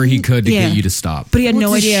whatever he could to get you to stop. But he had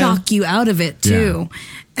no idea. To shock you out of it too.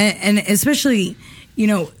 Yeah. And especially,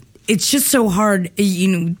 it's just so hard,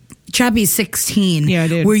 Chappie's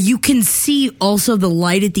 16, where you can see also the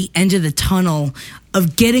light at the end of the tunnel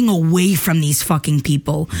of getting away from these fucking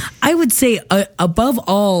people. I would say above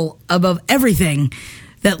everything,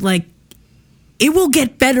 that like it will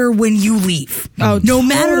get better when you leave. Oh, no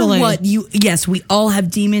matter what yes, we all have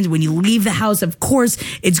demons. When you leave the house, of course,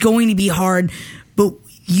 it's going to be hard, but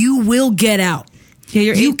you will get out.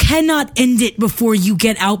 Yeah, you cannot end it before you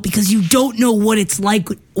get out, because you don't know what it's like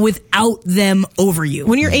without them over you.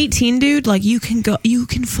 When you're 18, dude, like you can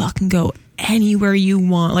fucking go anywhere you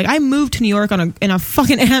want. Like I moved to New York in a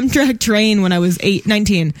fucking Amtrak train when I was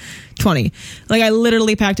 19, 20. Like I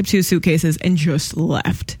literally packed up 2 suitcases and just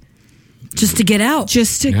left. Just to get out.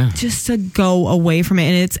 Just to go away from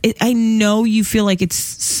it. And I know you feel like and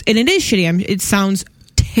it is shitty. It sounds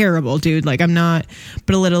terrible, dude. Like I'm not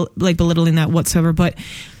belittling that whatsoever, but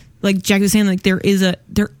like Jack was saying, like there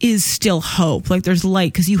is still hope. Like there's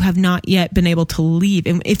light, because you have not yet been able to leave.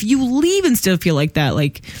 And if you leave and still feel like that,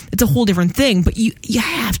 like it's a whole different thing. But you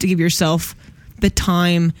have to give yourself the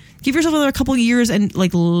time, give yourself another couple of years and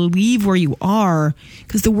like leave where you are,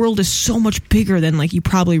 because the world is so much bigger than like you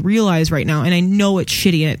probably realize right now. And I know it's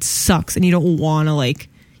shitty and it sucks, and you don't want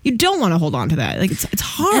to hold on to that. Like it's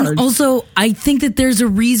hard. And also, I think that there's a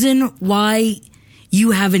reason why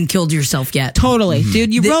you haven't killed yourself yet. Totally. Mm-hmm.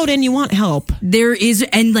 Dude, you wrote in, you want help. There is,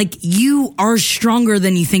 and like you are stronger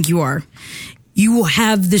than you think you are. You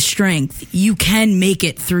have the strength. You can make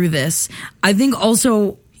it through this. I think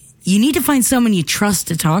also you need to find someone you trust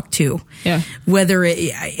to talk to. Yeah. Whether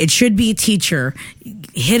it should be a teacher,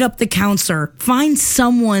 hit up the counselor, find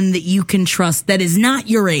someone that you can trust that is not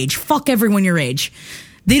your age. Fuck everyone your age.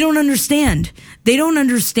 They don't understand. They don't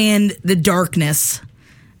understand the darkness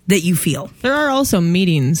that you feel. There are also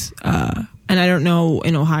meetings, and I don't know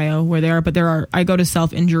in Ohio where they are, but I go to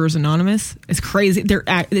Self Injurers Anonymous. It's crazy.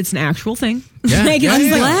 It's an actual thing. Yeah, I'm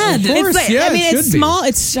glad. It's small.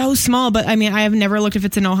 It's so small, but I mean, I have never looked if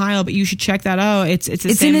it's in Ohio, but you should check that out. It's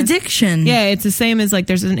an addiction. Yeah, it's the same as like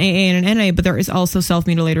there's an AA and an NA, but there is also Self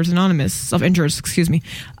Mutilators Anonymous, Self Injurers, excuse me.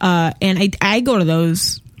 And I go to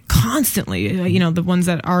those constantly, the ones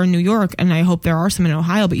that are in New York, and I hope there are some in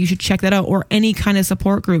Ohio, but you should check that out, or any kind of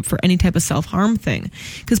support group for any type of self-harm thing,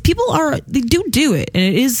 because people they do it, and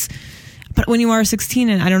it is. But when you are 16,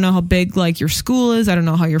 and I don't know how big like your school is, I don't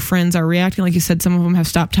know how your friends are reacting. Like you said, some of them have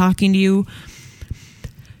stopped talking to you,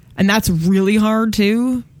 and that's really hard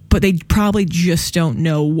too. But they probably just don't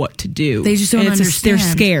know what to do. They just don't understand. They're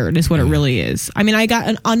scared, is what it really is. I mean, I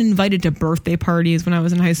got uninvited to birthday parties when I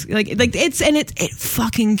was in high school. It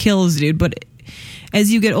fucking kills, dude. But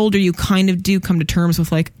as you get older, you kind of do come to terms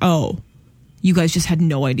with like, oh, you guys just had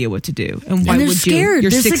no idea what to do, and why would scared. you?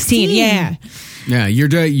 You're 16. Yeah. You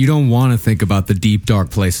don't want to think about the deep dark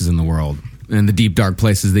places in the world and the deep dark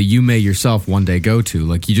places that you may yourself one day go to.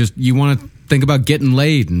 Like you want to think about getting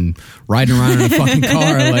laid and riding around in a fucking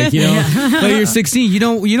car, like but you're 16. You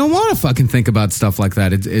don't want to fucking think about stuff like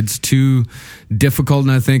that. It's too difficult,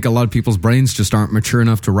 and I think a lot of people's brains just aren't mature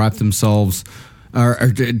enough to wrap themselves or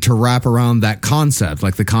to wrap around that concept,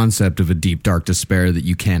 like the concept of a deep dark despair that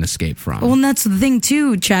you can't escape from. Well, and that's the thing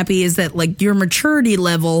too, Chappie, is that like your maturity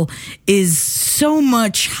level is so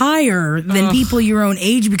much higher than people your own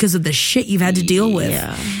age because of the shit you've had to deal with.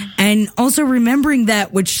 And also remembering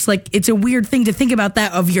that, which is like, it's a weird thing to think about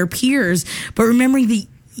that of your peers, but remembering that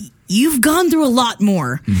you've gone through a lot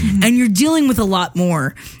more, and you're dealing with a lot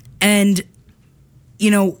more, and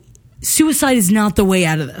suicide is not the way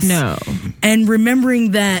out of this. No. And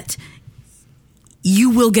remembering that you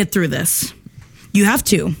will get through this. You have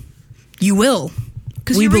to. You will.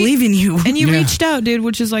 We believe in you. And you reached out, dude,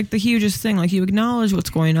 which is like the hugest thing. Like you acknowledge what's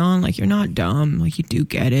going on. Like you're not dumb. Like you do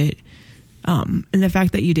get it. And the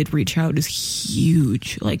fact that you did reach out is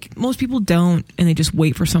huge. Like, most people don't, and they just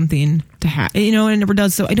wait for something to happen, and it never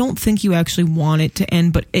does. So I don't think you actually want it to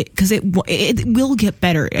end, but because it will get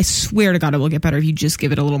better. I swear to God, it will get better if you just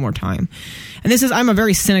give it a little more time. And I'm a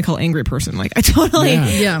very cynical, angry person. Like, I totally,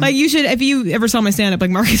 like, you should, if you ever saw my stand up,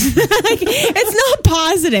 like, Marcus, like, it's not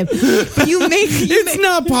positive, but it's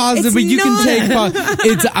not positive, but you can take,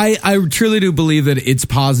 I truly do believe that it's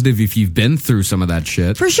positive if you've been through some of that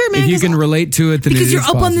shit. For sure, man. If you can relate to it, then because it you're is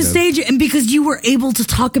up positive. on the stage and because you were able to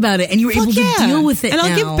talk about it and you were able to deal with it. And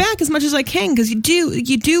I'll give back as much as I can, because you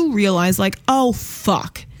do realize, like, oh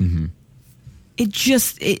fuck. Mm-hmm.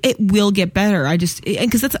 It will get better.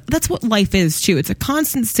 Because that's what life is too. It's a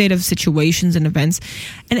constant state of situations and events.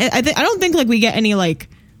 And I don't think like we get any like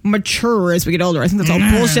mature as we get older. I think that's all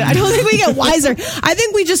bullshit. I don't think we get wiser. I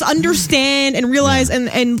think we just understand and realize and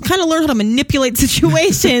kind of learn how to manipulate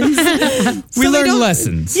situations. We learn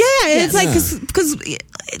lessons. Yeah, it's like because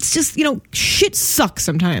it's just, shit sucks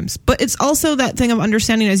sometimes. But it's also that thing of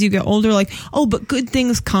understanding as you get older, like, oh, but good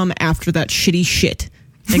things come after that shitty shit.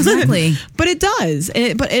 Exactly. But it does.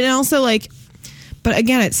 But also, like, but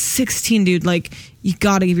again, at 16, dude, like, you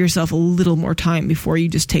got to give yourself a little more time before you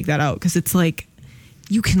just take that out. Because it's like,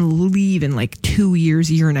 you can leave in like 2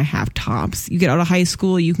 years, year and a half tops. You get out of high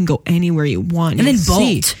school, you can go anywhere you want. And then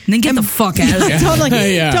bolt. And then get the fuck out of there. Totally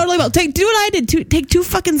bolt. Do what I did. Take 2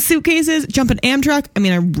 fucking suitcases, jump an Amtrak. I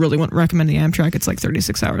mean, I really wouldn't recommend the Amtrak. It's like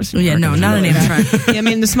 36 hours. Oh, yeah, no, not an Amtrak. Yeah, I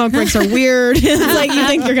mean, the smoke breaks are weird. It's like you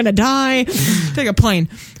think you're going to die. Take a plane.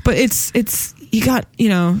 But it's you got,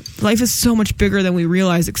 life is so much bigger than we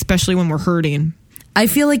realize, especially when we're hurting. I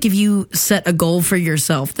feel like if you set a goal for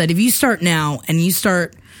yourself, that if you start now and you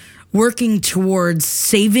start working towards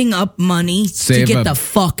saving up money to get the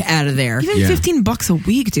fuck out of there. Even $15 a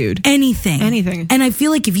week, dude. Anything. And I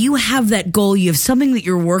feel like if you have that goal, you have something that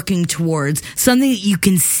you're working towards, something that you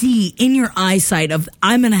can see in your eyesight of,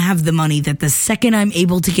 I'm going to have the money that the second I'm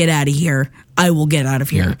able to get out of here, I will get out of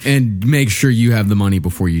here. Yeah. And make sure you have the money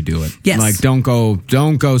before you do it. Yes. Like, don't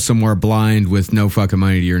go somewhere blind with no fucking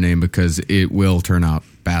money to your name, because it will turn out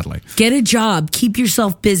badly. Get a job. Keep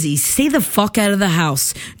yourself busy. Stay the fuck out of the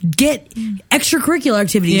house. Get extracurricular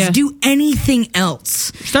activities. Yeah. Do anything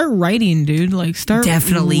else. Start writing, dude. Like, start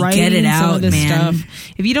definitely get it out, some of this man.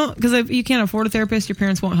 Stuff. If you don't, because if you can't afford a therapist, your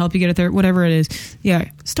parents won't help you get a therapist, whatever it is.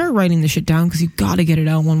 Yeah, start writing the shit down, because you got to get it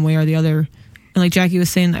out one way or the other. And like Jackie was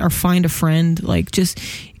saying, or find a friend, like, just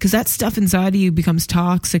because that stuff inside of you becomes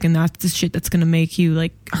toxic, and that's the shit that's going to make you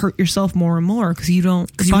like hurt yourself more and more, because you want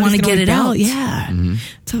to get it out. Yeah. Mm-hmm.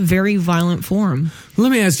 It's a very violent form.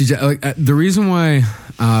 Let me ask you, the reason why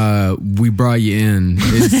we brought you in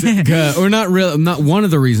is, or not one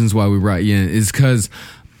of the reasons why we brought you in is because,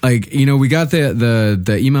 like, we got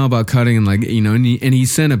the email about cutting, and like, and he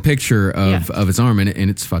sent a picture of his arm, and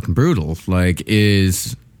it's fucking brutal. Like,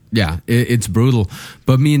 it's brutal.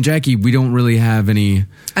 But me and Jackie, we don't really have any.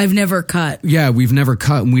 I've never cut. Yeah, we've never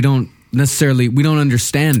cut, and we don't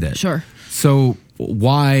understand it. Sure. So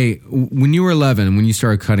why, when you were 11 and when you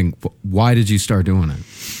started cutting, why did you start doing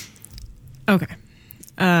it? Okay.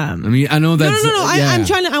 I mean, I know that's no. I'm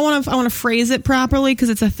trying to. I want to phrase it properly, because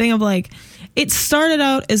it's a thing of like, it started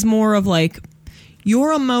out as more of like,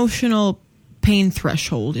 your emotional pain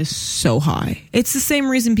threshold is so high. It's the same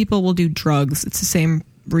reason people will do drugs. It's the same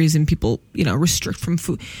reason people, restrict from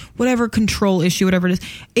food, whatever control issue, whatever it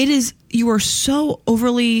is, you are so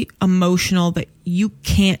overly emotional that you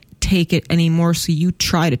can't take it anymore. So you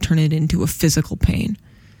try to turn it into a physical pain.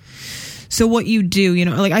 So what you do,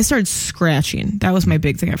 like, I started scratching. That was my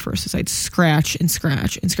big thing at first, is I'd scratch and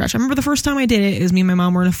scratch and scratch. I remember the first time I did it was me and my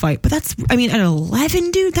mom were in a fight. But at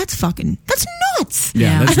 11, dude, that's nuts.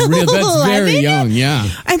 Yeah, that's real. That's very young. Yeah.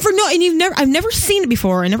 And I've never seen it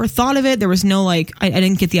before. I never thought of it. There was no, like, I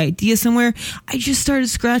didn't get the idea somewhere. I just started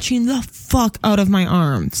scratching the fuck out of my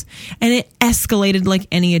arms. And it escalated like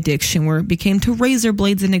any addiction, where it became to razor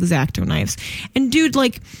blades and X-Acto knives. And dude,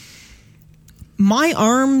 like, my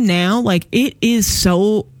arm now, like, it is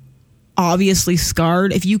so obviously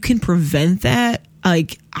scarred. If you can prevent that,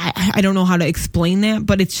 like, I don't know how to explain that,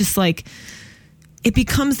 but it's just like, it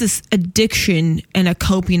becomes this addiction and a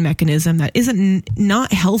coping mechanism that isn't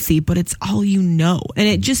not healthy, but it's all you know. And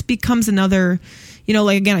it just becomes another,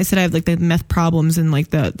 like, again, I said I have like the meth problems and like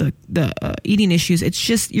the eating issues. It's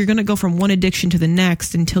just, you're going to go from one addiction to the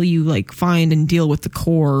next until you like find and deal with the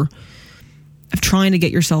core of trying to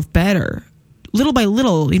get yourself better. Little by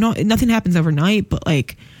little, nothing happens overnight, but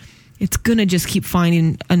like, it's gonna just keep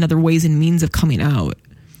finding another ways and means of coming out.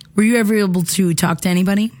 Were you ever able to talk to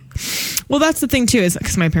anybody? Well, that's the thing too, is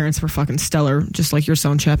because my parents were fucking stellar, just like your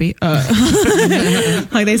son, Chappie.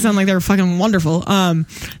 Like they sound like they were fucking wonderful.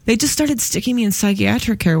 They just started sticking me in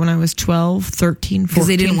psychiatric care when I was 12, 13, 14. Because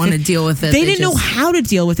they didn't want to deal with it. They didn't know how to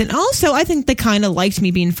deal with it. And also, I think they kind of liked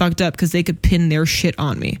me being fucked up because they could pin their shit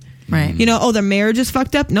on me. Right. You know, oh, their marriage is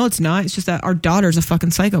fucked up. No, it's not. It's just that our daughter's a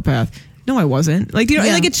fucking psychopath. No, I wasn't. Like, you know,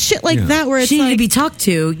 like it's shit like that where it's she like, needed to be talked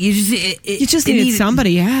to. You just needed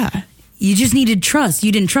somebody. Yeah. You just needed trust.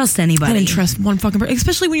 You didn't trust anybody. I didn't trust one fucking person,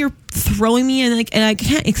 especially when you're throwing me in, like, and I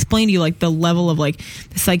can't explain to you like the level of like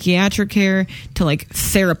the psychiatric care to like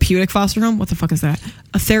therapeutic foster home. What the fuck is that?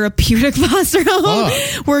 A therapeutic foster home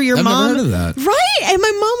where your I've mom, never heard of that. right? And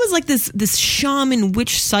my mom was like this shaman,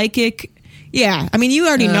 witch, psychic. Yeah, I mean, you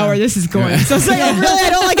already know where this is going. So it's like, I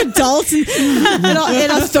don't like adults and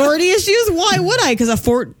authority issues. Why would I? Because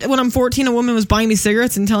when I'm 14, a woman was buying me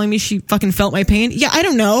cigarettes and telling me she fucking felt my pain. Yeah, I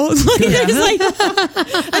don't know. And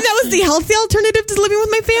that was the healthy alternative to living with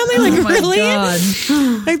my family. Like, really? God.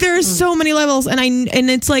 Like, there are so many levels, and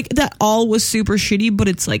it's like that all was super shitty. But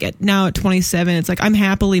it's like now at 27, it's like I'm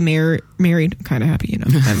happily married. Kind of happy, you know.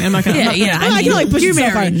 I'm not gonna. I can like push you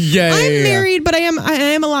married. I'm married, but I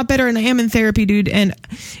am a lot better, and I am in therapy, dude. And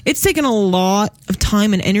it's taken a lot of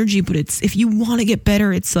time and energy, but if you want to get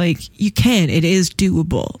better, it's like you can. It is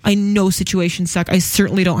doable. I know situations suck. I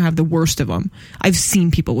certainly don't have the worst of them. I've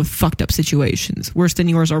seen people with fucked up situations, worse than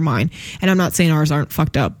yours or mine. And I'm not saying ours aren't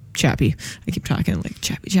fucked up, Chappie. I keep talking like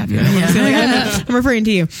Chappie. I'm referring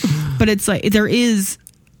to you, but it's like there is.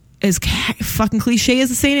 As fucking cliche as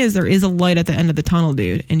the saying is, there is a light at the end of the tunnel,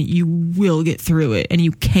 dude, and you will get through it, and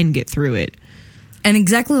you can get through it. And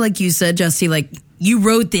exactly like you said, Justy, like you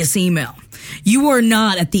wrote this email. You are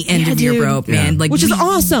not at the end of your rope, man. Like, which is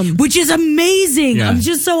awesome. Which is amazing. Yeah. I'm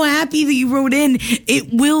just so happy that you wrote in.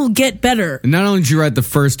 It will get better. And not only did you write the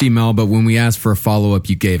first email, but when we asked for a follow-up,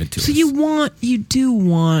 you gave it to us. So you do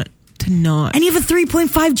want to not. And you have a 3.5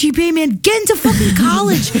 GPA, man. Get into fucking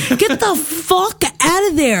college. Get the fuck out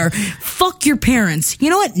of there. Fuck your parents. You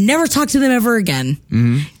know what? Never talk to them ever again.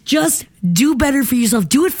 Mm-hmm. Just do better for yourself.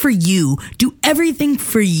 Do it for you. Do everything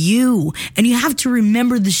for you. And you have to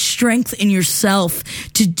remember the strength in yourself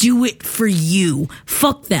to do it for you.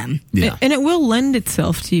 Fuck them. Yeah. And it will lend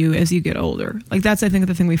itself to you as you get older. Like, that's, I think,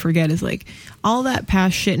 the thing we forget is like all that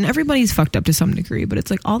past shit, and everybody's fucked up to some degree, but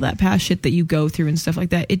it's like all that past shit that you go through and stuff like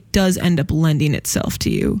that, it does end up lending itself to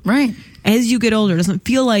you. Right. As you get older, it doesn't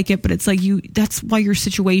feel like it, but it's like that's why your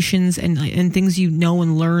situations and things you know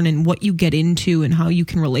and learn and what you get into and how you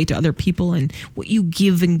can relate to other people and what you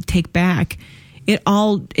give and take back, it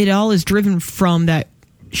all is driven from that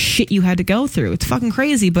shit you had to go through. It's fucking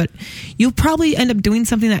crazy, but you'll probably end up doing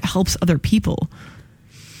something that helps other people,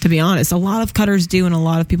 to be honest. A lot of cutters do, and a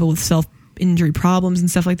lot of people with self-injury problems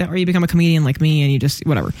and stuff like that, or you become a comedian like me and you just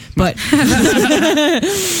whatever. But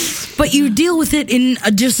but you deal with it in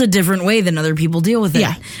just a different way than other people deal with it.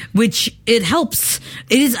 Yeah. Which it helps.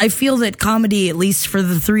 It is. I feel that comedy, at least for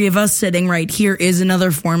the three of us sitting right here, is another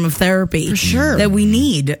form of therapy. For sure. That we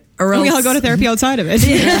need. Or else we all go to therapy outside of it.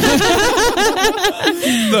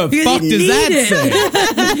 The fuck does that say?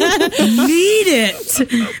 Need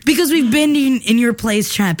it. Because we've been in your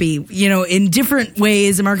place, Chappie, you know, in different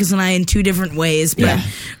ways, Marcus and I in two different ways, but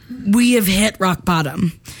we have hit rock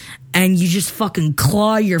bottom. And you just fucking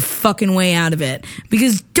claw your fucking way out of it.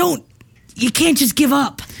 Because you can't just give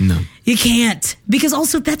up. No. You can't. Because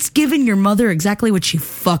also that's giving your mother exactly what she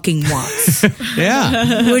fucking wants.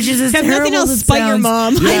 Yeah. Which is as Have terrible nothing else as it spite your sounds.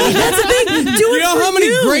 mom. I mean, that's the thing. Do You it know for how many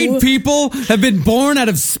you. great people have been born out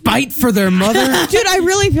of spite for their mother? Dude, I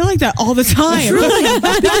really feel like that all the time. Truly.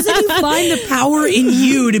 Because then you find the power in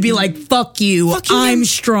you to be like, fuck you, I'm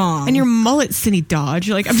strong. And your mullet, Cindy Dodge.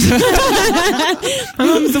 You're like, my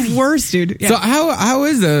mom's the worst, dude. Yeah. So how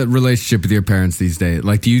is the relationship with your parents these days?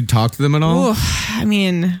 Like, do you talk to them at all? Ooh, I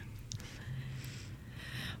mean,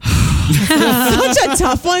 such a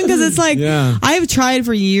tough one because it's like I've tried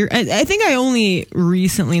for years. I think I only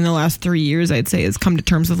recently in the last 3 years, I'd say, has come to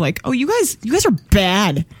terms with like, oh, you guys are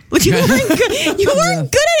bad. Like you weren't good. You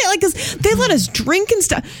weren't good at it. Like, because they let us drink and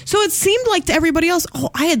stuff. So it seemed like to everybody else, oh,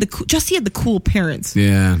 Justy had the cool parents.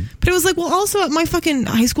 Yeah. But it was like, well, also at my fucking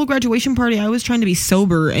high school graduation party, I was trying to be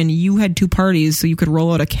sober, and you had 2 parties, so you could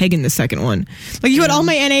roll out a keg in the second one. Like, you had all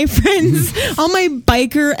my NA friends, all my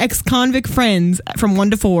biker ex-convict friends from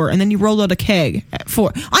 1 to 4, and then you rolled out a keg at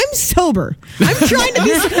 4. I'm sober. I'm trying to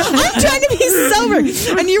be sober,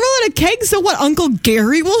 and you roll out a keg. So what? Uncle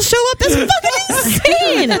Gary will show up? That's fucking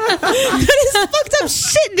insane. That is fucked up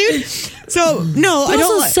shit, dude. So no, They're I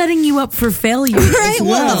don't. also setting you up for failure. Right. as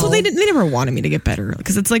Well, that's what they did. They never wanted me to get better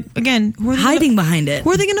because it's like, again, who are they hiding behind it.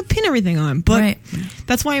 Who are they going to pin everything on? But Right.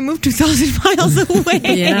 that's why I moved 2,000 miles away.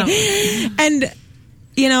 Yeah. And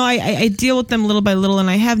you know, I deal with them little by little, and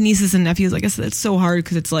I have nieces and nephews. Like I said, it's so hard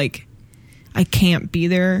because it's like I can't be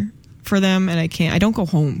there for them, and I don't go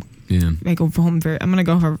home. Yeah. I go home I'm going to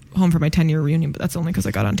go home for my 10-year reunion, but that's only because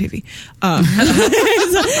I got on TV.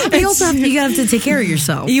 You have to take care of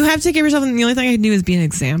yourself. You have to take care of yourself, and the only thing I can do is be an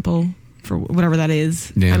example for whatever that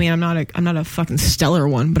is. Yeah. I mean, I'm not a fucking stellar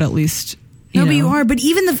one, but at least No, but know. you are. But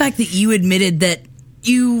even the fact that you admitted that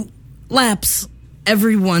you lapse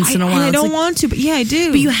every once in a while. And I it's don't like- want to, but yeah, I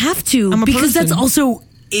do. But you have to I'm a because person. that's also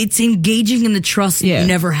it's engaging in the trust that Yeah. you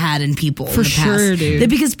never had in people For in the past. sure, dude. That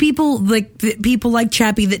because people like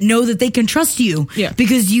Chappie that know that they can trust you. Yeah.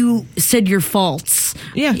 Because you said your faults.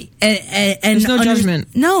 Yeah. And There's no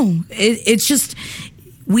judgment. No, it's just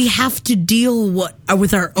we have to deal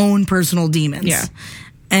with our own personal demons. Yeah.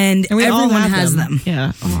 And we all everyone have has them.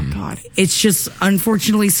 Yeah. Oh God. It's just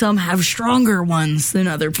unfortunately some have stronger ones than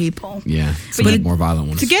other people. Yeah. Some you- more violent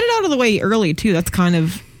ones. To get it out of the way early too. That's kind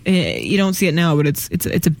of you don't see it now, but it's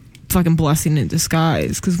a fucking blessing in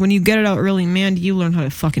disguise. Because when you get it out early, man, you learn how to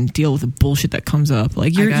fucking deal with the bullshit that comes up.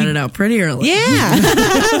 Like I got it out pretty early. Yeah.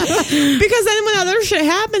 Because then when other shit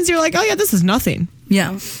happens, you're like, oh yeah, this is nothing.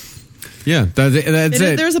 Yeah. Yeah, that's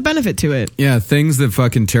it. There's a benefit to it. Yeah, things that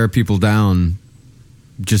fucking tear people down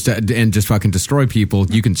just fucking destroy people,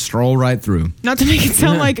 you can stroll right through. Not to make it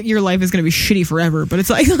sound like your life is going to be shitty forever, but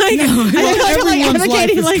it's like Everyone's life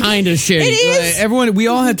is like, kind of shitty. It is. Like, we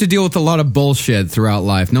all have to deal with a lot of bullshit throughout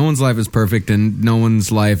life. No one's life is perfect, and no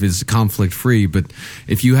one's life is conflict free. But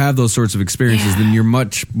if you have those sorts of experiences, then you're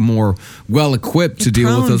much more well equipped to deal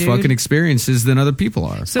with prone, those dude. fucking experiences than other people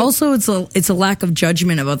are. So also, it's a lack of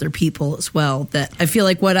judgment of other people as well. That I feel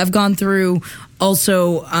like what I've gone through.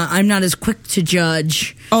 Also, I'm not as quick to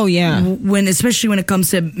judge. Oh yeah, especially when it comes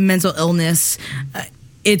to mental illness.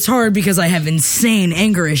 It's hard because I have insane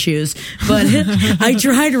anger issues, but I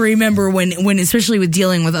try to remember when especially with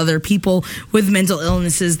dealing with other people with mental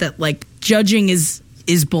illnesses that like judging is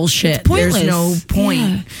bullshit. It's pointless. There's no point.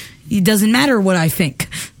 Yeah. It doesn't matter what I think.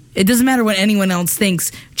 It doesn't matter what anyone else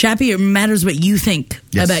thinks. Chappie, it matters what you think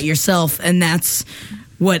about yourself, and that's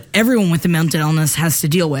what everyone with a mental illness has to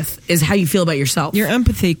deal with is how you feel about yourself. Your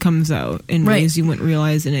empathy comes out in ways you wouldn't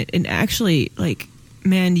realize in it. And actually, like,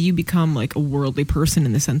 man, you become like a worldly person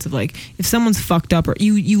in the sense of like, if someone's fucked up or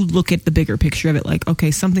you look at the bigger picture of it, like,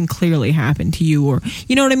 okay, something clearly happened to you, or,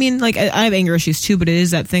 you know what I mean? Like, I have anger issues too, but it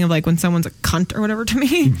is that thing of like when someone's a cunt or whatever to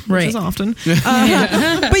me, which is often.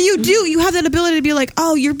 But you have that ability to be like,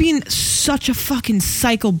 oh, you're being such a fucking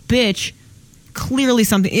psycho bitch. Clearly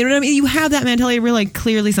something, you know what I mean? You have that mentality where like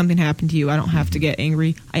clearly something happened to you. I don't have to get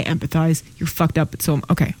angry. I empathize. You're fucked up, so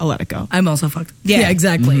okay, I'll let it go. I'm also fucked. Yeah,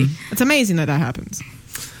 exactly. It's amazing that happens.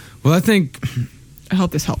 Well, I think I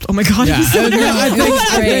hope this helped. Oh my god, Yeah. I'm so No, I nervous.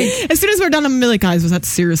 think- As soon as we're done, I'm like, guys, was that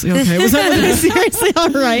seriously okay? Was that seriously all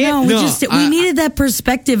right? No, we needed that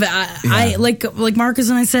perspective. I like Marcus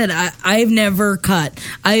and I said, I've never cut.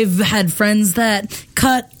 I've had friends that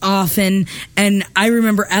cut often, and I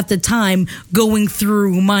remember at the time going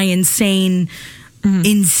through my insane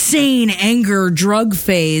anger drug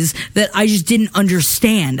phase that I just didn't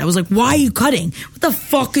understand. I was like, why are you cutting? What the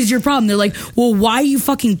fuck is your problem? They're like, well, why are you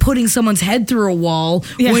fucking putting someone's head through a wall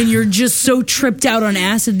when you're just so tripped out on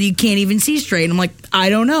acid that you can't even see straight? And I'm like, I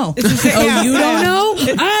don't know. You don't know?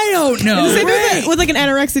 I don't know. Same with like an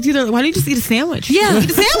anorexic too. They're like, why don't you just eat a sandwich? Yeah. Eat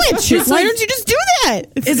a sandwich. Why don't you just do that?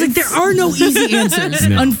 It's like there are no easy answers.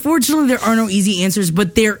 No. Unfortunately, there are no easy answers,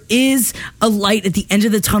 but there is a light at the end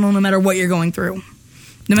of the tunnel no matter what you're going through.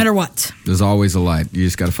 No matter what. there's always a light. You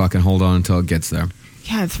just got to fucking hold on until it gets there.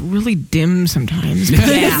 Yeah, it's really dim sometimes. But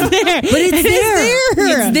Yeah. it's there. But it's there. It's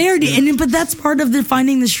there. It's there. But that's part of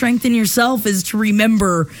finding the strength in yourself is to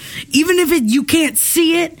remember, even if you can't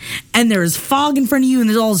see it and there's fog in front of you and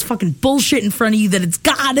there's all this fucking bullshit in front of you, that it's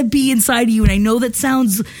got to be inside of you. And I know that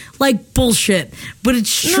sounds like bullshit, but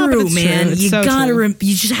it's No, true, but it's man. true. It's You so gotta, true.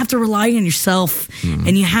 you just have to rely on yourself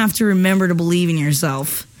and you have to remember to believe in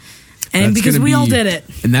yourself. And That's because gonna we all be- did it.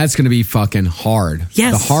 And that's going to be fucking hard.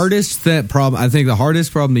 Yes. The hardest problem, I think the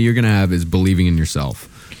hardest problem that you're going to have is believing in yourself.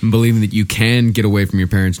 And believing that you can get away from your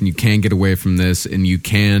parents and you can get away from this and you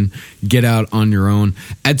can get out on your own.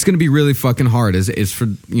 It's going to be really fucking hard. As for,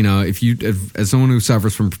 you know, as someone who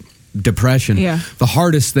suffers from depression, the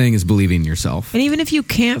hardest thing is believing in yourself. And even if you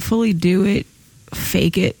can't fully do it,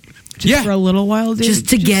 fake it. Just for a little while, dude. Just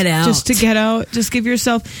to get out. Just to get out. Just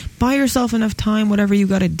buy yourself enough time, whatever you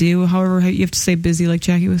got to do, however you have to stay busy, like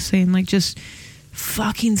Jackie was saying. Like, just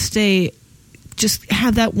fucking stay just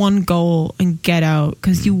have that one goal and get out,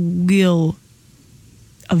 because you will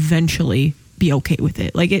eventually be okay with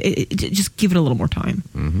it. Like it just give it a little more time.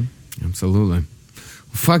 Absolutely.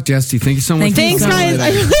 Fuck, Jesse. Thank you so much. Thanks, guys. No,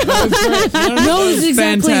 it's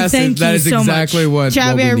exactly. Fantastic. Thank That you is so exactly much. what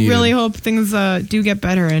Chabby, we I needed. really hope things do get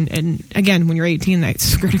better. And again, when you're 18, I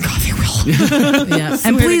swear to God, they will. Yeah.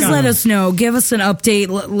 And please let us know. Give us an update.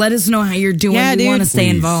 Let us know how you're doing. Yeah, we dude. want to stay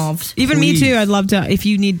Please. involved. Even Please. me too. I'd love to, if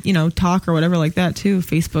you need, talk or whatever like that too.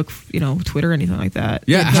 Facebook, Twitter, anything like that.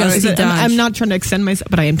 Yeah, how Jesse does it- Dodge. I'm not trying to extend myself,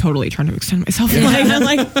 but I am totally trying to extend myself. I'm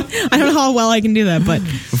like, I don't know how well I can do that, but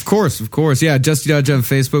Of course. Yeah, Justy Dodge on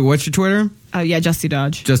Facebook. What's your Twitter? yeah, Justy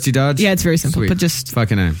Dodge. Justy Dodge? Yeah, it's very simple, Sweet. but just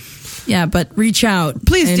Fucking A. Yeah, but reach out.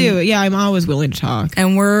 please And- do. Yeah, I'm always willing to talk.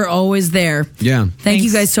 And we're always there. Yeah. Thank you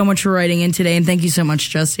Thanks. guys so much for writing in today. And thank you so much,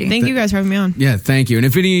 Justy. Thank you guys for having me on. Yeah, thank you. And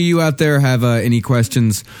if any of you out there have any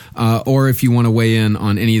questions or if you want to weigh in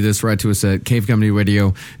on any of this, write to us at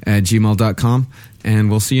cavecomedyradio@gmail.com. And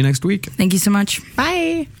we'll see you next week. Thank you so much.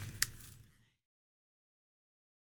 Bye.